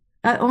 Next,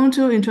 I want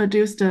to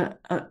introduce the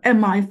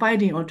MRI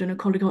finding of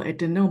adrenocortical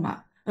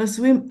adenoma. As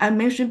I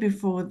mentioned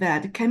before,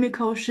 that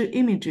chemical sheet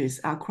images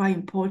are quite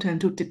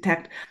important to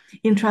detect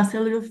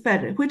intracellular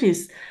fat, which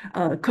is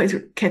a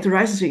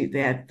characteristic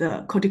that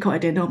the cortical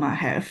adenoma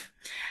have.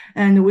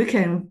 And we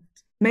can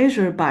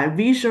measure by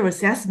visual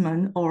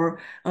assessment or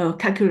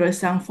calculate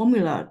some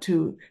formula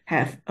to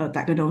have a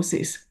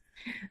diagnosis.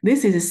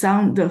 This is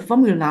the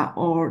formula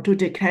or to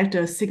detect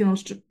the signal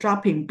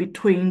dropping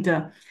between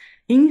the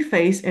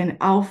in-phase and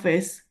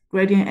out-phase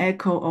gradient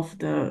echo of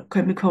the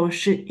chemical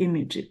sheet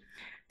image.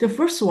 The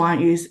first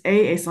one is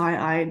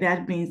ASII.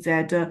 That means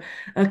that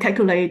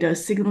calculate the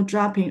signal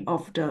dropping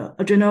of the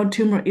adrenal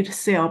tumor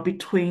itself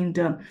between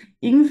the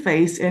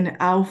in-phase and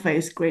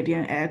out-phase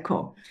gradient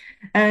echo.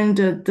 And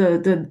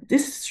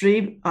these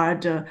three are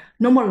the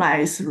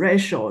normalized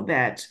ratio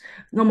that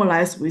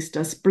normalize with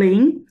the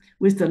spleen,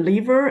 with the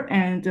liver,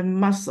 and the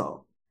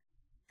muscle.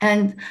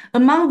 And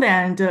among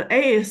them, the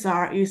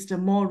ASR is the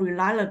more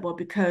reliable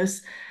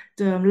because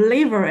the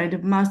liver and the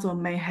muscle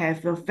may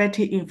have a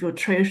fatty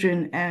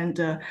infiltration and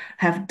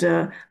have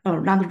the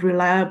not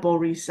reliable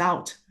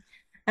result.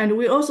 And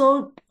we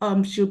also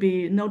should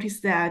be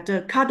noticed that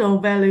the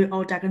cutoff value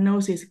or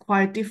diagnosis is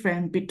quite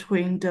different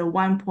between the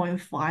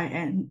 1.5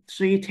 and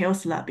 3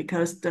 Tesla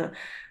because the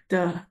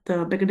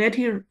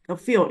magnetic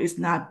field is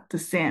not the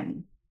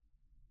same.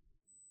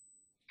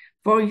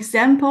 For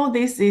example,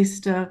 this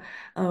is the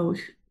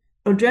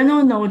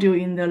adrenal nodule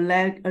in the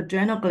leg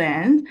adrenal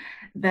gland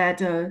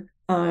that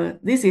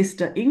this is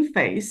the in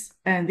phase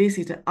and this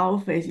is the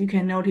out phase. You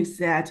can notice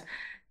that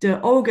the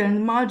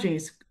organ margin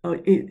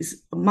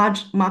is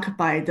much marked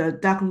by the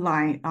dark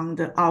line on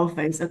the out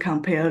phase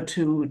compared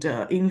to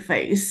the in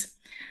phase.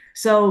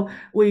 So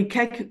we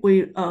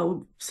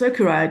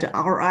circulate the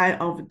RI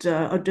of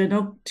the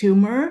adrenal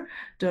tumor,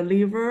 the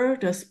liver,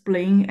 the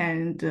spleen,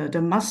 and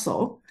the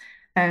muscle.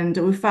 And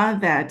we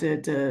found that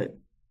the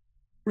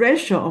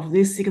ratio of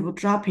this signal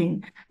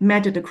dropping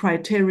met the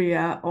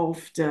criteria of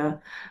the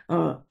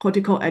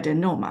cortical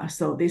adenoma.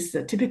 So this is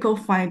a typical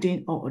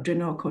finding of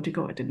adrenal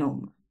cortical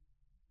adenoma.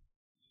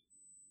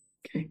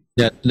 Okay.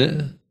 Yeah.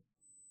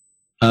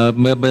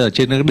 Bây giờ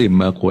trên cái điểm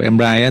của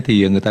MRI á,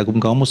 thì người ta cũng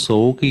có một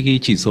số cái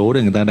chỉ số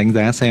để người ta đánh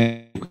giá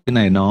xem cái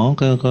này nó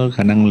có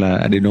khả năng là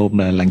adenom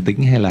là lành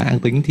tính hay là ác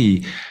tính.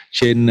 Thì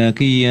trên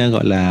cái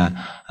gọi là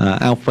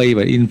out phase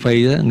và in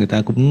phase á, người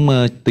ta cũng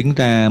tính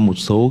ra một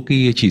số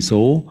cái chỉ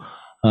số.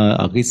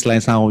 Ở cái slide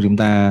sau chúng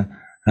ta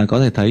có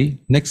thể thấy.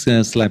 Next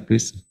slide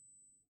please.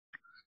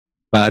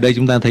 Và ở đây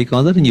chúng ta thấy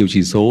có rất là nhiều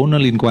chỉ số nó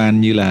liên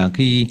quan, như là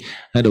cái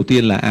đầu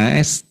tiên là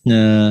AS.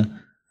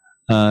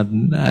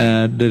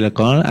 Đây là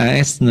có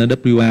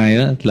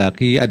ASWI á, là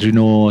cái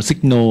Adrenal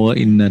Signal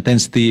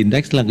Intensity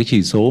Index, là cái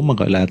chỉ số mà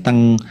gọi là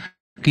tăng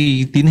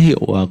cái tín hiệu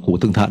của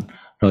tường thận.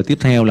 Rồi tiếp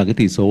theo là cái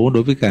tỷ số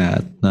đối với cả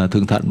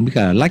tường thận với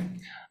cả lách,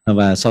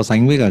 và so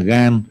sánh với cả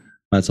gan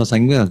và so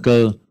sánh với cả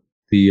cơ.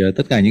 Thì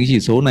tất cả những chỉ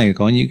số này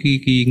có những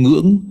cái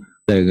ngưỡng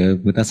để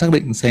người ta xác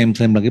định xem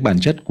là cái bản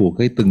chất của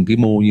từng cái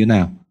mô như thế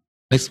nào.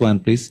 Next one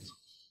please.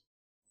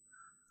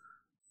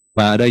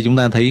 Và ở đây chúng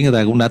ta thấy người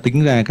ta cũng đã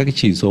tính ra các cái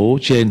chỉ số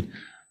trên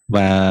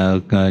và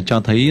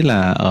cho thấy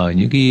là ở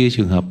những cái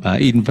trường hợp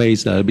in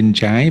phase ở bên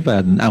trái và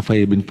out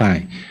phase bên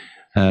phải,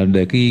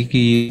 để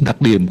cái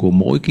đặc điểm của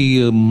mỗi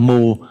cái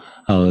mô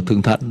ở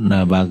thượng thận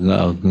và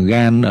ở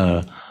gan,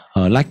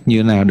 ở lách như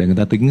thế nào để người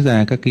ta tính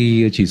ra các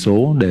cái chỉ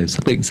số để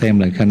xác định xem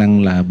là khả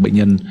năng là bệnh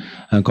nhân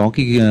có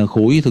cái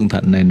khối thượng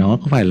thận này nó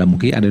có phải là một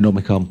cái adenom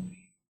hay không.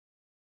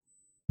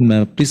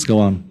 Please go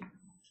on.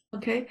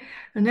 Okay,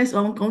 and next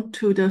on go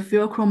to the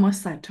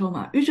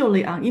pheochromocytoma.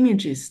 Usually on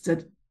images,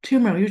 the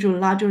tumor usually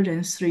larger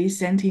than 3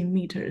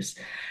 centimeters.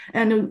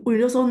 And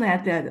we also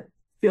know that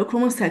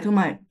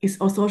pheochromocytoma is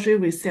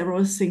associated with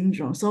several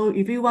syndromes. So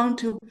if you want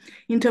to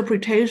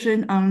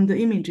interpretation on the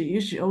image, you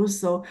should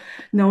also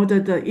know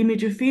the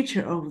image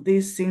feature of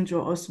this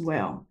syndrome as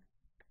well.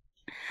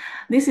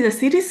 This is a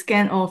CT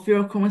scan of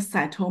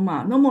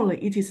pheochromocytoma. Normally,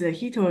 it is a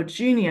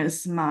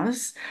heterogeneous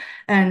mass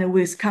and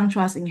with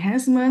contrast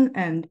enhancement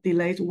and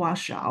delayed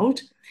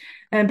washout.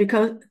 And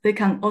because they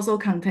can also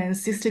contain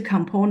cystic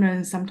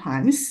components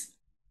sometimes.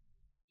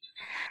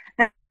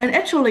 And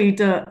actually,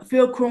 the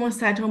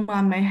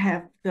pheochromocytoma may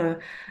have the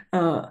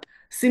uh,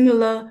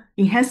 similar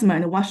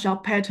enhancement and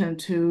washout pattern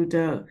to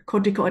the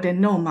cortical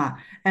adenoma,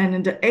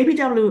 and the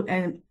APW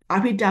and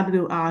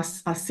RPW are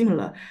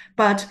similar.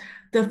 But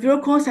the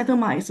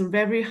pheochromocytoma is a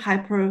very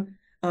hyper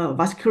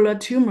vascular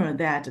tumor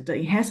that the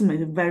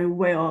enhancement is very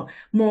well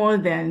more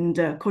than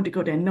the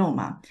cortical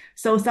adenoma.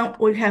 So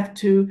we have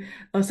to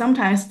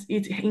sometimes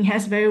it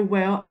enhances very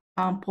well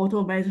on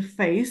portal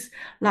phase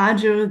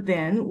larger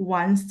than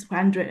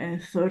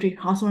 130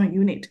 household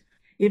unit.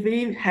 If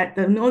we had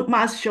the node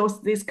mass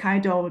shows this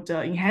kind of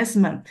the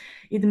enhancement,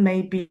 it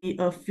may be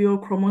a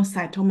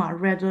pheochromocytoma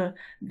rather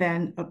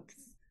than a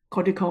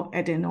cortical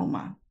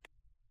adenoma.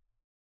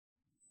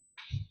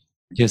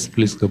 Yes,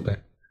 please go back.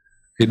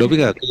 Thì đối với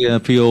cả cái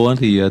phio á,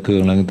 thì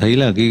thường là thấy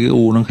là cái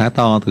u nó khá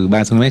to từ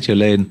 3 cm trở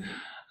lên.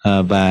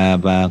 Và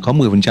có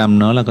 10%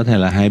 nó là có thể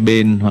là hai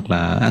bên hoặc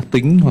là ác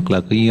tính hoặc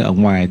là cái ở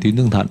ngoài tuyến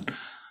tương thận.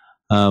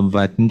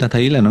 Và chúng ta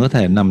thấy là nó có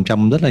thể nằm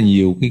trong rất là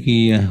nhiều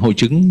cái hội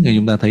chứng như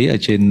chúng ta thấy ở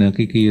trên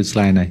cái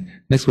slide này.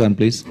 Next one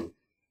please.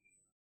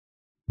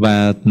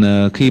 Và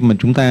khi mà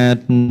chúng ta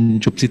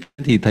chụp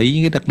CT thì thấy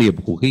cái đặc điểm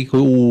của cái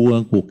khối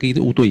u của cái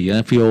u tủy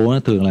phio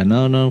thường là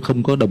nó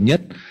không có đồng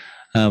nhất.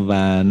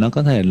 Và nó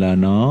có thể là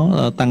nó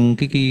tăng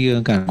cái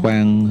cản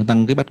quang,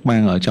 tăng cái bắt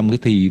quang ở trong cái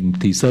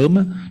thì sớm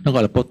á, nó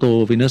gọi là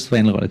portovenous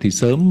vein, gọi là thì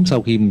sớm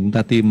sau khi chúng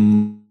ta tiêm,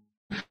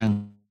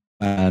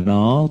 và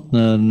nó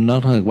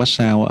quát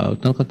sao ở,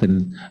 nó có thể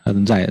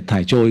giải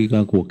thải trôi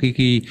của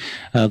cái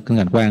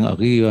cản quang ở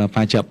cái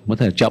pha chậm, có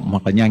thể chậm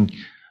hoặc là nhanh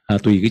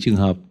tùy cái trường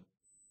hợp.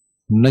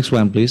 Next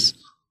one please.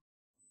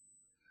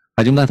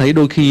 Và chúng ta thấy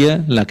đôi khi á,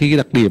 là cái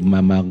đặc điểm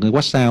mà cái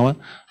quát sao á,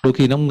 đôi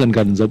khi nó gần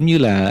gần giống như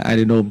là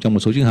adenome trong một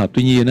số trường hợp.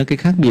 Tuy nhiên á, cái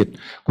khác biệt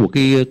của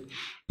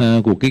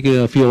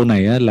cái phio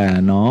này á,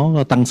 là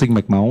nó tăng sinh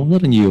mạch máu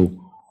rất là nhiều,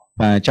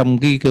 và trong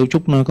cái cấu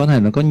trúc nó có thể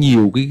nó có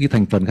nhiều cái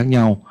thành phần khác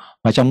nhau.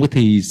 Và trong cái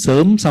thì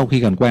sớm sau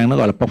khi cản quang nó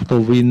gọi là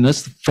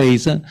portovenous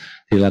phase á,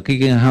 thì là cái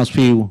house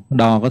fill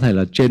đo có thể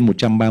là trên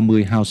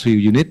 130 house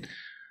fill unit,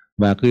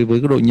 và với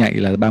cái độ nhạy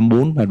là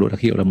 34 và độ đặc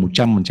hiệu là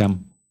 100%.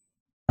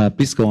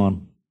 Please go on.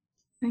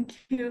 Thank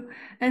you.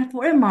 And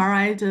for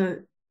MRI, the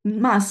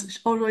mass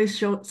always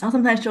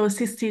sometimes shows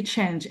 60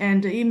 change,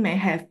 and it may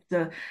have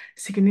the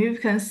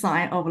significant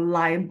sign of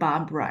light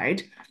bar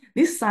bright.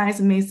 This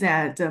sign means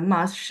that the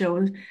mass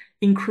shows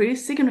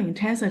increased signal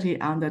intensity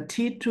on the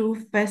T2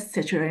 fast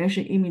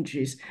saturation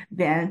images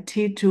than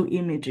T2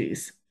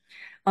 images.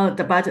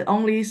 But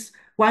only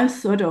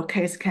 1/3 of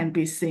case can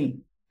be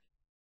seen.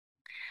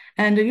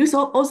 And you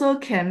also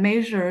can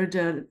measure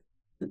the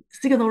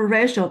signal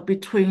ratio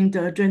between the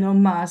adrenal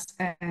mass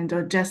and the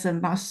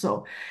adjacent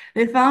muscle.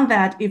 They found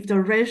that if the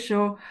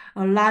ratio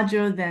are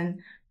larger than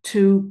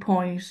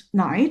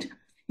 2.9,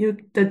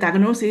 the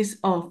diagnosis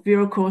of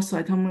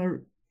pheochromocytoma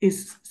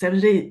is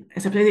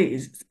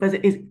accepted, but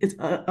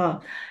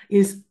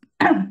is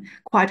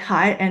quite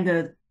high, and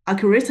the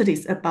accuracy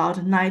is about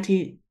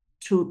 92%.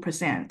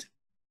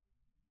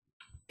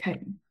 Okay.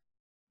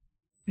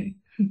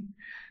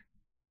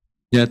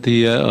 Yeah,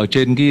 thì ở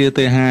trên cái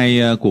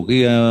T2 của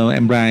cái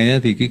MRI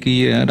thì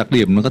cái đặc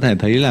điểm nó có thể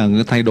thấy là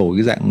thay đổi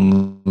cái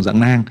dạng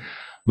nang,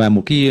 và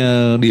một cái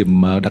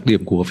đặc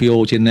điểm của phio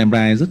trên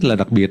MRI rất là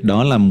đặc biệt,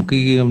 đó là một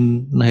cái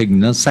hình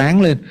nó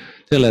sáng lên,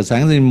 tức là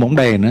sáng lên bóng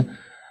đèn á.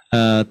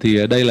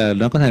 Thì đây là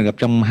nó có thể gặp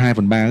trong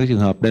 2/3 các trường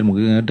hợp. Đây là một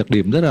cái đặc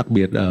điểm rất đặc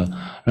biệt,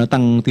 nó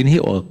tăng tín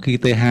hiệu ở cái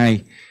T2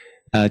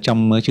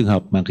 trong trường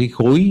hợp mà cái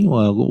khối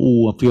của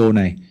u phio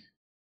này.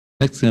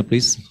 Next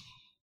please.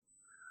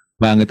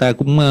 Và người ta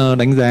cũng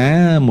đánh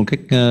giá một cách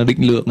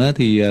định lượng á,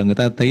 thì người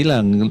ta thấy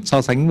là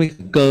so sánh với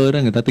cơ đó,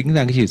 người ta tính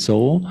ra cái chỉ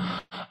số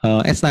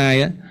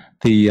SI á,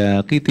 thì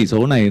cái tỷ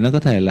số này nó có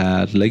thể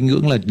là lấy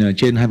ngưỡng là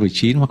trên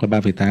 2,9 hoặc là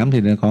 3,8,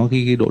 thì nó có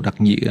cái độ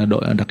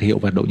độ đặc hiệu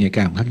và độ nhạy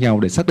cảm khác nhau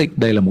để xác định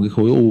đây là một cái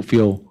khối u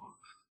phio.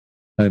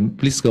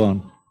 Please go on.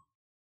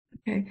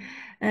 Okay,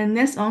 and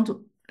next on to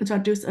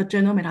introduce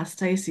adrenal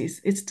metastasis.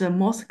 It's the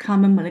most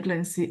common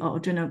malignancy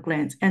of adrenal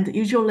glands, and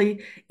usually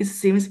it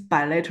seems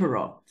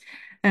bilateral.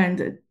 And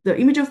the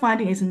imaging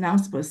finding is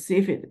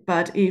non-specific,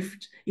 but if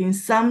in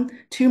some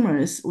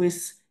tumors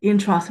with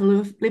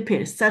intracellular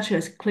lipids, such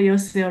as clear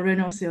cell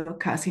renal cell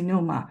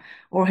carcinoma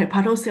or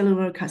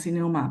hepatocellular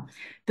carcinoma,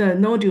 the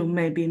nodule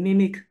may be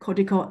mimic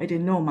cortical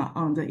adenoma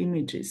on the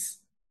images.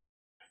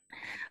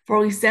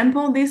 For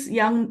example,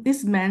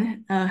 this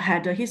man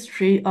had a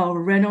history of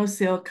renal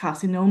cell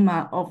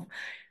carcinoma of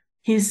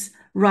his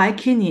right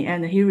kidney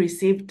and he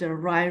received the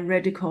right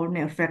radical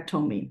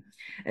nephrectomy.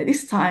 At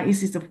this time,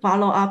 this is a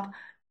follow-up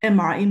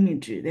MR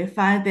image. They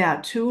find there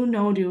are two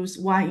nodules,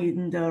 one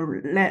in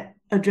the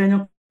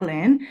adrenal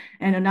gland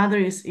and another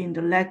is in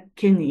the left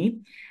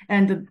kidney.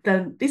 And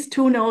these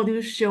two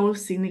nodules show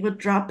significant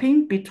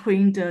dropping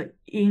between the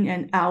in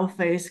and out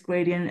phase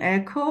gradient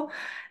echo.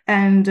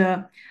 And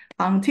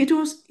on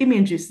T2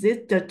 images,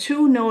 the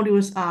two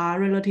nodules are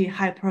relatively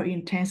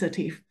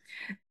hyperintensity.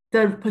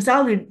 The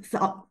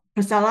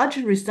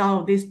pathologic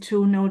result of these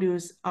two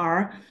nodules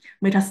are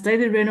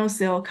metastatic renal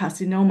cell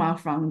carcinoma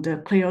from the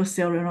clear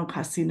cell renal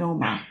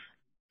carcinoma.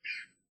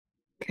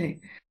 Okay,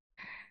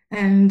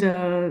 and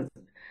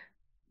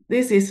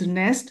this is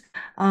next.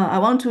 I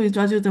want to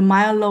introduce the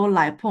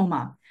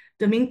myelolipoma.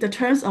 The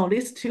terms of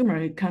this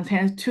tumor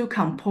contains two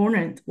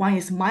components. One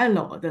is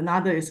myelo, the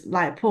other is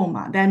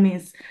lipoma. That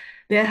means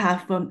they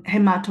have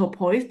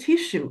hematopoietic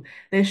tissue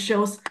that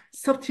shows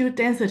subtle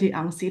density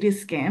on CT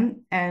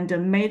scan and the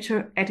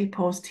major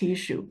adipose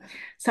tissue,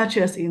 such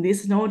as in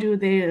this nodule,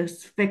 there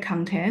is fat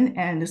content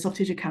and the soft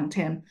tissue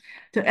content.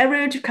 The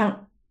average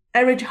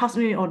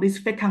hospital unit of this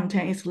fat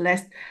content is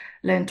less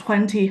than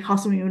 20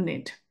 hospital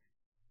unit.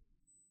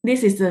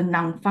 This is a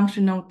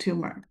non-functional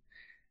tumor.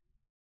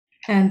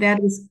 And that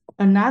is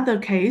another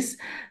case,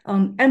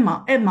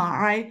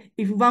 MRI.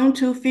 If you want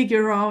to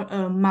figure out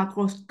a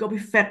macroscopic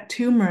fat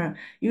tumor,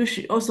 you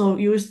should also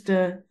use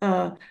the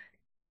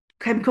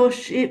chemical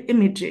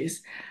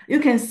images. You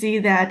can see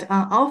that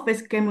our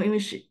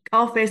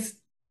face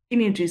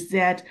images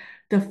that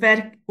the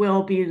fat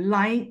will be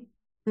lined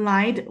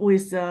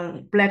with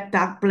a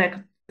dark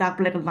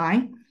black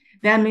line.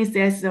 That means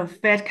there's a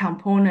fat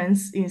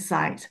components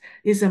inside.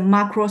 It's a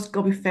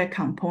macroscopic fat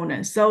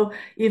component. So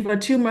if a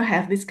tumor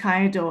has this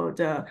kind of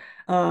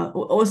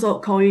also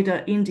call it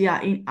the India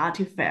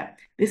artifact,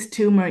 this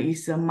tumor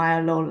is a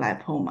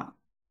myelolipoma.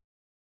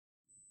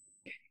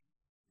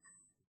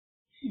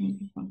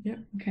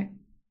 Okay.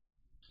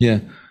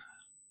 Yeah.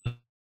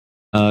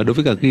 Đối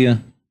với cả kia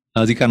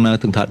di căn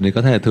thượng thận thì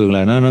có thể thường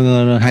là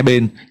nó hai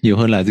bên nhiều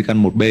hơn là di căn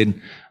một bên,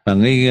 và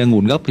cái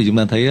nguồn gốc thì chúng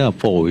ta thấy là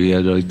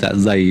phổi rồi dạ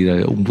dày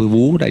rồi ung thư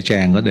vú đại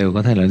tràng đều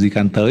có thể là di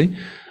căn tới,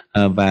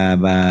 và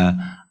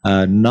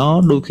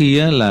nó đôi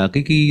khi là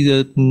cái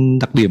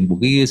đặc điểm của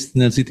cái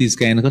CT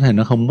scan có thể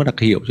nó không có đặc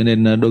hiệu, cho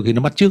nên đôi khi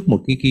nó bắt chước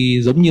một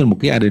cái giống như một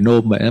cái adrenal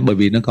vậy, bởi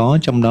vì nó có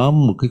trong đó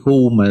một cái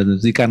khu mà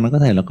di căn nó có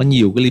thể là có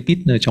nhiều cái lipid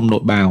trong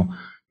nội bào,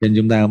 nên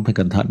chúng ta cũng phải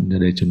cẩn thận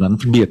để chẩn đoán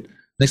phân biệt.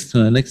 Next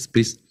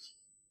please.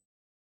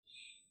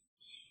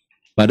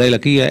 Và đây là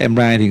cái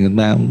MRI thì người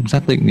ta cũng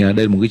xác định đây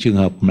là một cái trường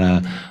hợp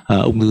là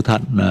ung thư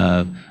thận,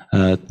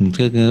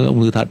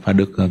 ung thư thận phải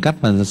được cắt,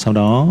 và sau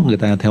đó người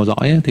ta theo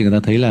dõi thì người ta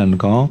thấy là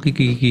có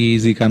cái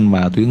di căn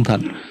và tuyến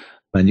thận,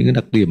 và những cái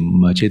đặc điểm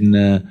trên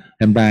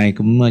MRI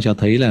cũng cho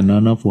thấy là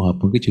nó phù hợp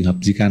với cái trường hợp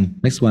di căn.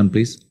 Next one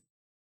please.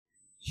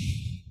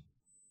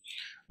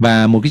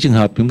 Và một cái trường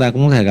hợp chúng ta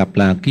cũng có thể gặp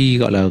là cái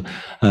gọi là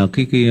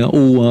cái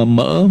u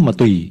mỡ mà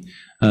tủy.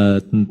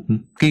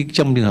 Cái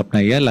trong trường hợp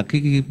này là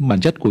cái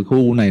bản chất của khối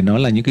u này nó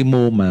là những cái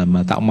mô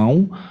mà tạo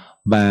máu,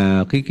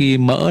 và cái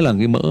mỡ là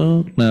cái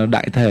mỡ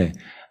đại thể,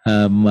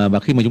 và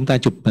khi mà chúng ta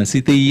chụp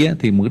CT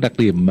thì một cái đặc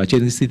điểm mà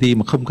trên CT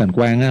mà không cản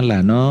quang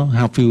là nó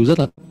hao phiêu rất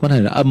là có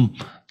thể là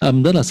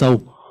âm rất là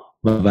sâu,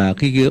 và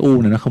cái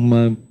u này nó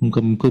không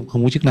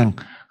có chức năng,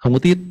 không có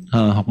tiết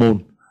hormone.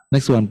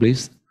 Next one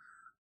please.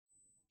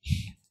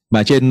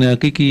 Và trên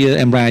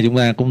cái MRI chúng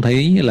ta cũng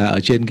thấy là ở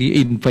trên cái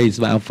in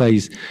phase và out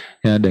phase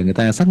để người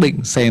ta xác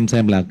định xem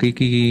là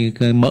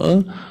cái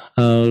mỡ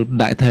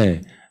đại thể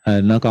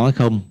nó có hay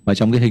không. Và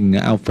trong cái hình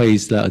out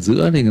phase là ở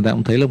giữa thì người ta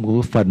cũng thấy là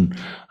một cái phần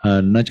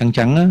nó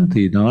trắng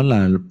thì nó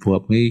là phù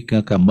hợp với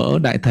cả mỡ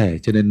đại thể,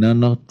 cho nên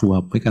nó phù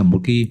hợp với cả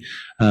một cái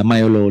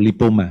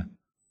myelolipoma.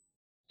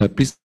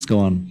 Please go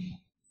on.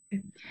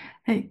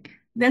 Hey.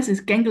 This is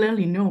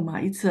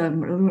ganglionoma. It's a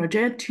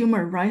malignant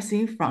tumor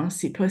rising from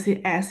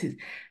citric acid.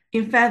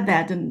 In fact,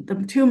 the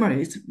tumor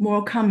is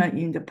more common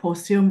in the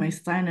posterior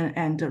mediastinum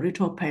and the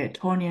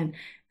retroperitoneum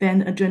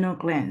than adrenal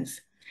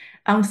glands.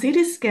 On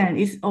CT scan,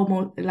 it's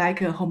almost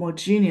like a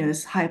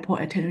homogeneous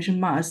hypoattenuation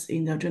mass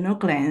in the adrenal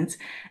glands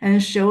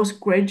and shows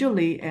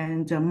gradually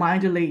and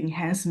mildly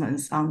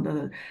enhancements on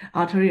the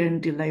arterial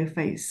delay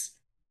phase.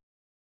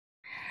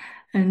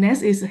 And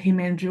next is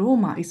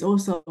hemangioma. It's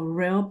also a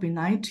rare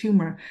benign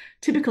tumor.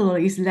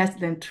 Typically, it's less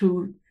than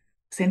 2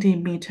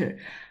 centimeters.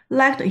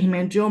 Like the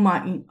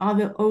hemangioma in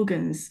other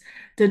organs,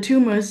 the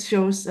tumor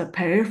shows a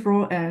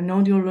peripheral and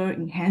nodular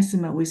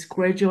enhancement with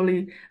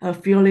gradually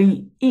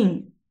filling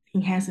in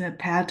enhancement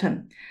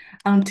pattern.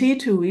 On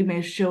T2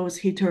 image shows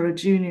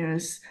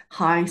heterogeneous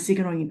high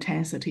signal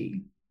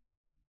intensity.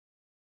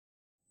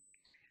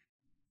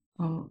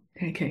 Oh,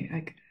 okay.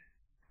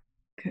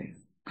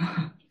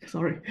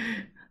 Sorry.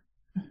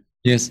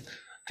 Yes,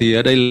 thì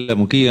ở đây là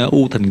một cái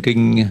u thần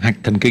kinh, hạch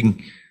thần kinh,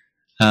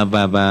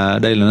 và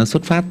đây là nó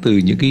xuất phát từ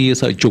những cái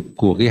sợi trục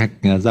của cái hạch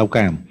giao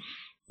cảm,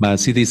 và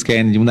CT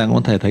scan chúng ta cũng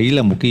có thể thấy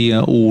là một cái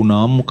u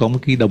nó có một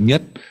cái đồng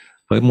nhất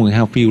với một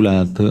hao phiêu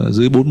là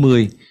dưới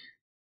 40,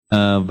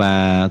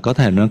 và có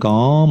thể nó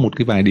có một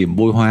cái vài điểm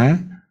bôi hóa.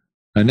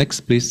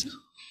 Next please.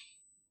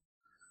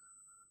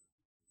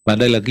 Và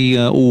đây là cái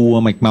u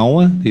mạch máu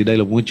á, thì đây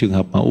là một cái trường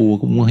hợp mà u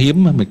cũng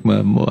hiếm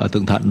ở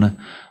thượng thận,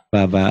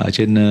 và ở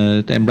trên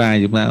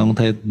MRI chúng ta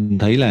cũng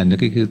thấy là những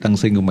cái tăng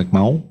sinh của mạch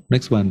máu.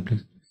 Next one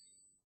please.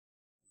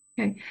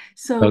 Okay,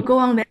 so Rồi. go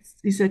on.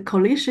 Next is a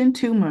collision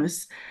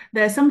tumors.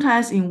 That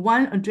sometimes in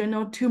one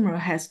adrenal tumor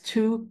has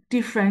two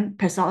different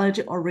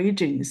pathology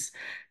origins.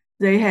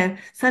 They have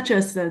such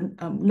as a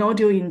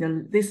nodule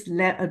in this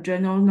left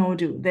adrenal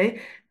nodule. They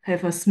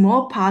have a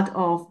small part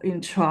of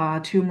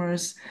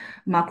intra-tumors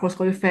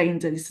macroscopic fat in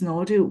this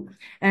nodule,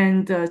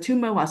 and the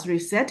tumor was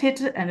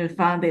resected and we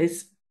found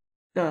this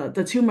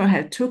the tumor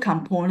had two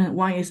components.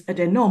 One is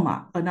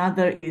adenoma,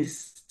 another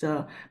is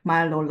the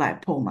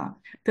myelolipoma.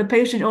 The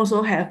patient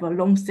also have a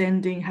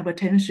long-standing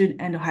hypertension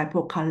and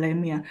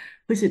hypokalemia,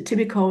 which is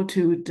typical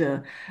to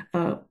the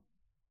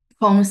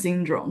Crohn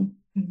syndrome.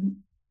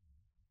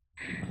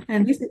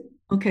 And this is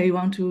okay. You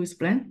want to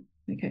explain?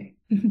 Okay.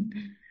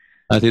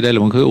 Thì đây là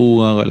một cái u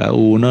gọi là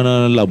u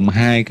nó lồng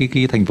hai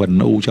cái thành phần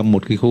u trong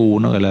một cái khu u,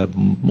 nó gọi là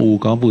u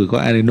vừa có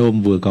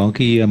adenom vừa có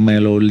cái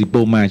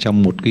myelolipoma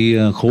trong một cái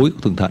khối của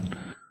thượng thận.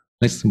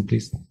 Next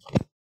please.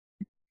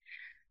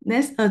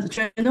 Next,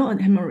 adrenal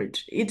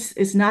hemorrhage.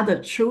 It's not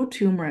a true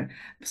tumor,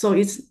 so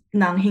it's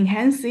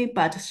non-enhancing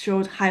but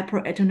shows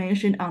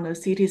hyperattenuation on the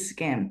CT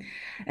scan,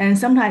 and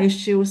sometimes it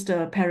shows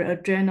the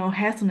periadrenal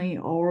hardening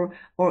or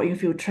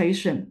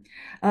infiltration,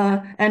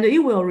 and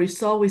it will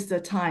resolve with the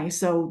time.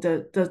 So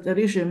the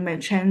lesion may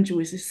change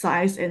with the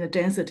size and the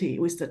density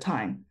with the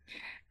time.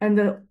 And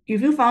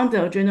if you found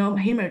the adrenal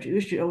hemorrhage,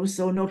 you should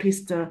also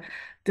notice the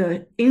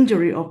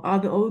injury of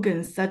other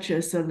organs, such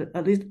as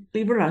a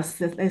liver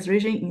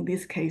laceration in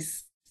this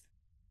case.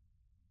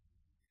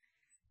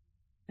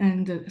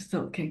 And so,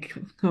 okay,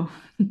 go.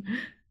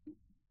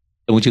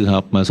 Trong trường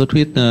hợp mà xuất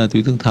huyết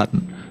tuyến thượng thận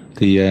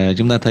thì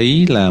chúng ta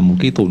thấy là một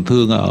cái tổn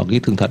thương ở cái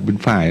thượng thận bên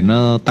phải,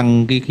 nó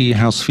tăng cái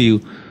house field,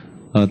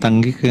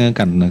 tăng cái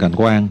cản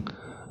quang,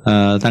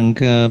 tăng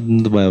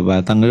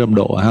và tăng cái đậm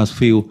độ house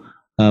field.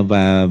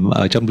 Và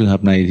ở trong trường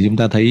hợp này thì chúng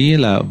ta thấy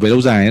là về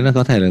lâu dài nó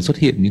có thể là xuất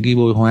hiện những cái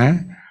bôi hóa,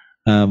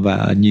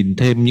 và nhìn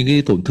thêm những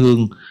cái tổn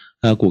thương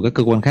của các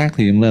cơ quan khác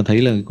thì chúng ta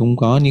thấy là cũng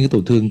có những cái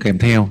tổn thương kèm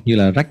theo như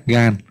là rách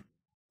gan.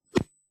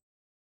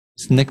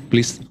 Next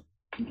please.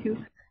 Thank you.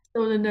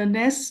 So the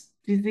next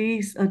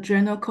disease,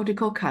 adrenal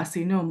cortical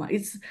carcinoma,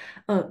 it's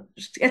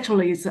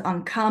actually it's an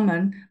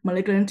uncommon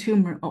malignant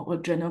tumor of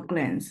adrenal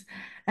glands,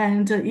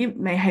 and it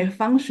may have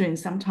function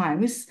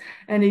sometimes.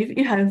 And if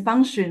it has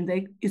function,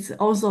 it's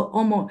also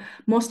almost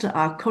most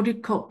are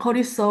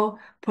cortisol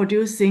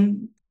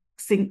producing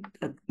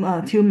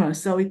tumor,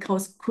 so it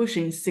causes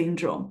Cushing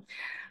syndrome.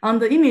 On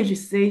the image,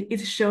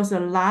 it shows a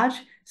large,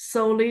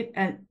 solid,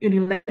 and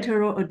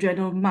unilateral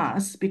adrenal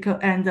mass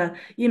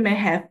it may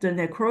have the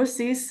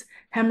necrosis,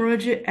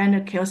 hemorrhage,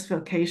 and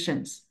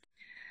calcifications.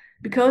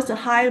 Because the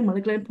high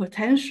malignant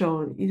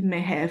potential, it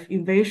may have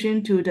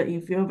invasion to the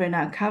inferior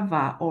vena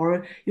cava,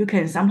 or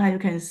sometimes you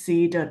can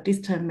see the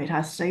distant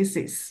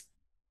metastasis.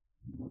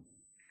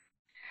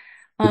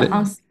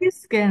 On CT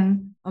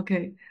scan,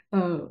 okay,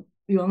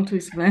 you want to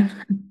explain?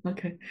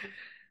 Okay.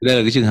 Đây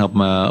là cái trường hợp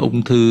mà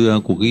ung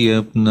thư của cái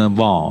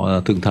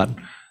vỏ thượng thận.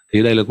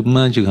 Thì đây là cũng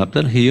trường hợp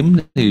rất hiếm,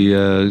 thì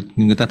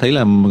người ta thấy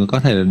là có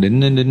thể đến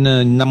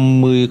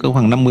 50, có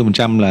khoảng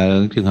 50%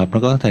 là trường hợp nó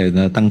có thể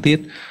tăng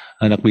tiết,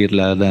 đặc biệt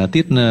là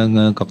tiết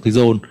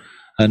cortisol,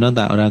 nó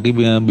tạo ra cái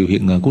biểu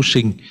hiện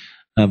Cushing,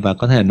 và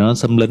có thể nó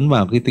xâm lấn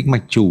vào cái tĩnh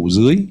mạch chủ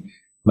dưới,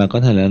 và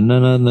có thể là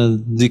nó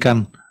di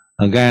căn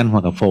gan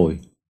hoặc là phổi.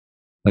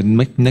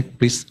 Next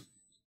please.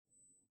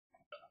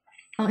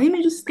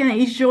 Image scan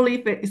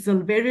usually is a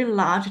very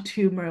large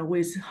tumor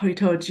with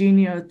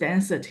heterogeneous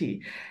density,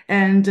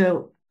 and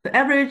the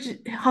average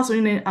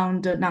hospital unit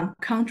on the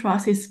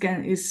non-contrasted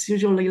scan is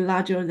usually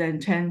larger than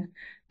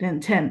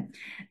 10,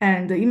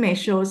 and the image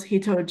shows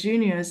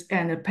heterogeneous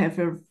and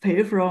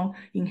peripheral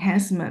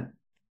enhancement.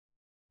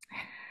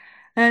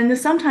 And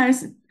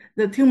sometimes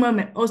the tumor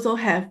may also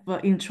have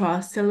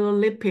intracellular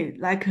lipid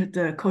like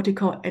the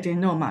cortical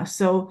adenoma.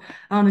 So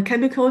on the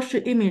chemical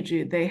sheet image,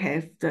 they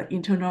have the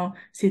internal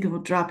signal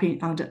dropping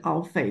on the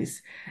out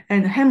face,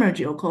 and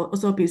hemorrhage will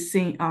also be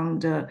seen on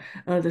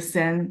the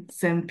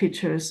same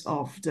pictures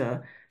of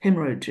the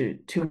hemorrhage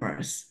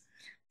tumors.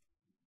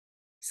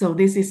 So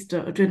this is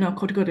the adrenal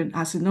cortical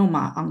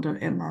carcinoma on the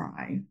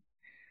MRI.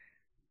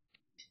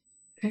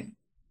 Okay.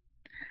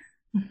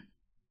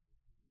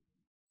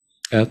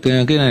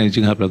 Cái này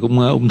trường hợp là cũng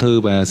ung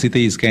thư, và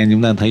CT scan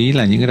chúng ta thấy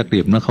là những cái đặc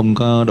điểm nó không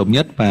có đồng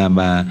nhất, và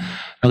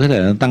nó có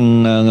thể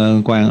tăng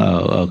quang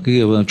ở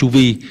cái chu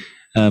vi,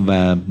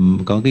 và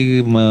có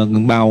cái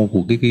bao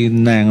của cái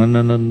nang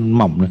nó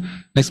mỏng.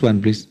 Next one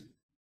please.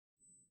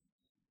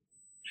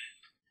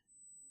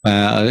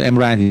 Và ở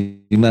MRI thì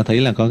chúng ta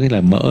thấy là có cái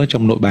là mỡ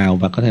trong nội bào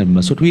và có thể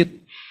mà xuất huyết.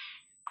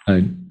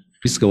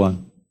 Please go on.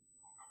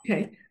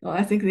 Okay, well,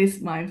 I think this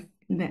is my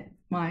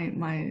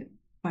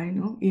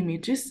final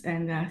images.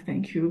 And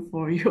thank you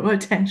for your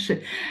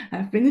attention.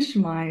 I finished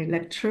my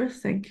lecture.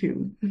 Thank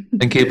you.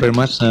 Thank you very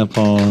much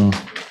for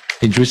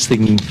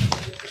interesting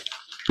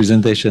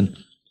presentation.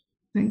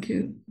 Thank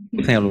you.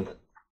 Tiếp theo luôn.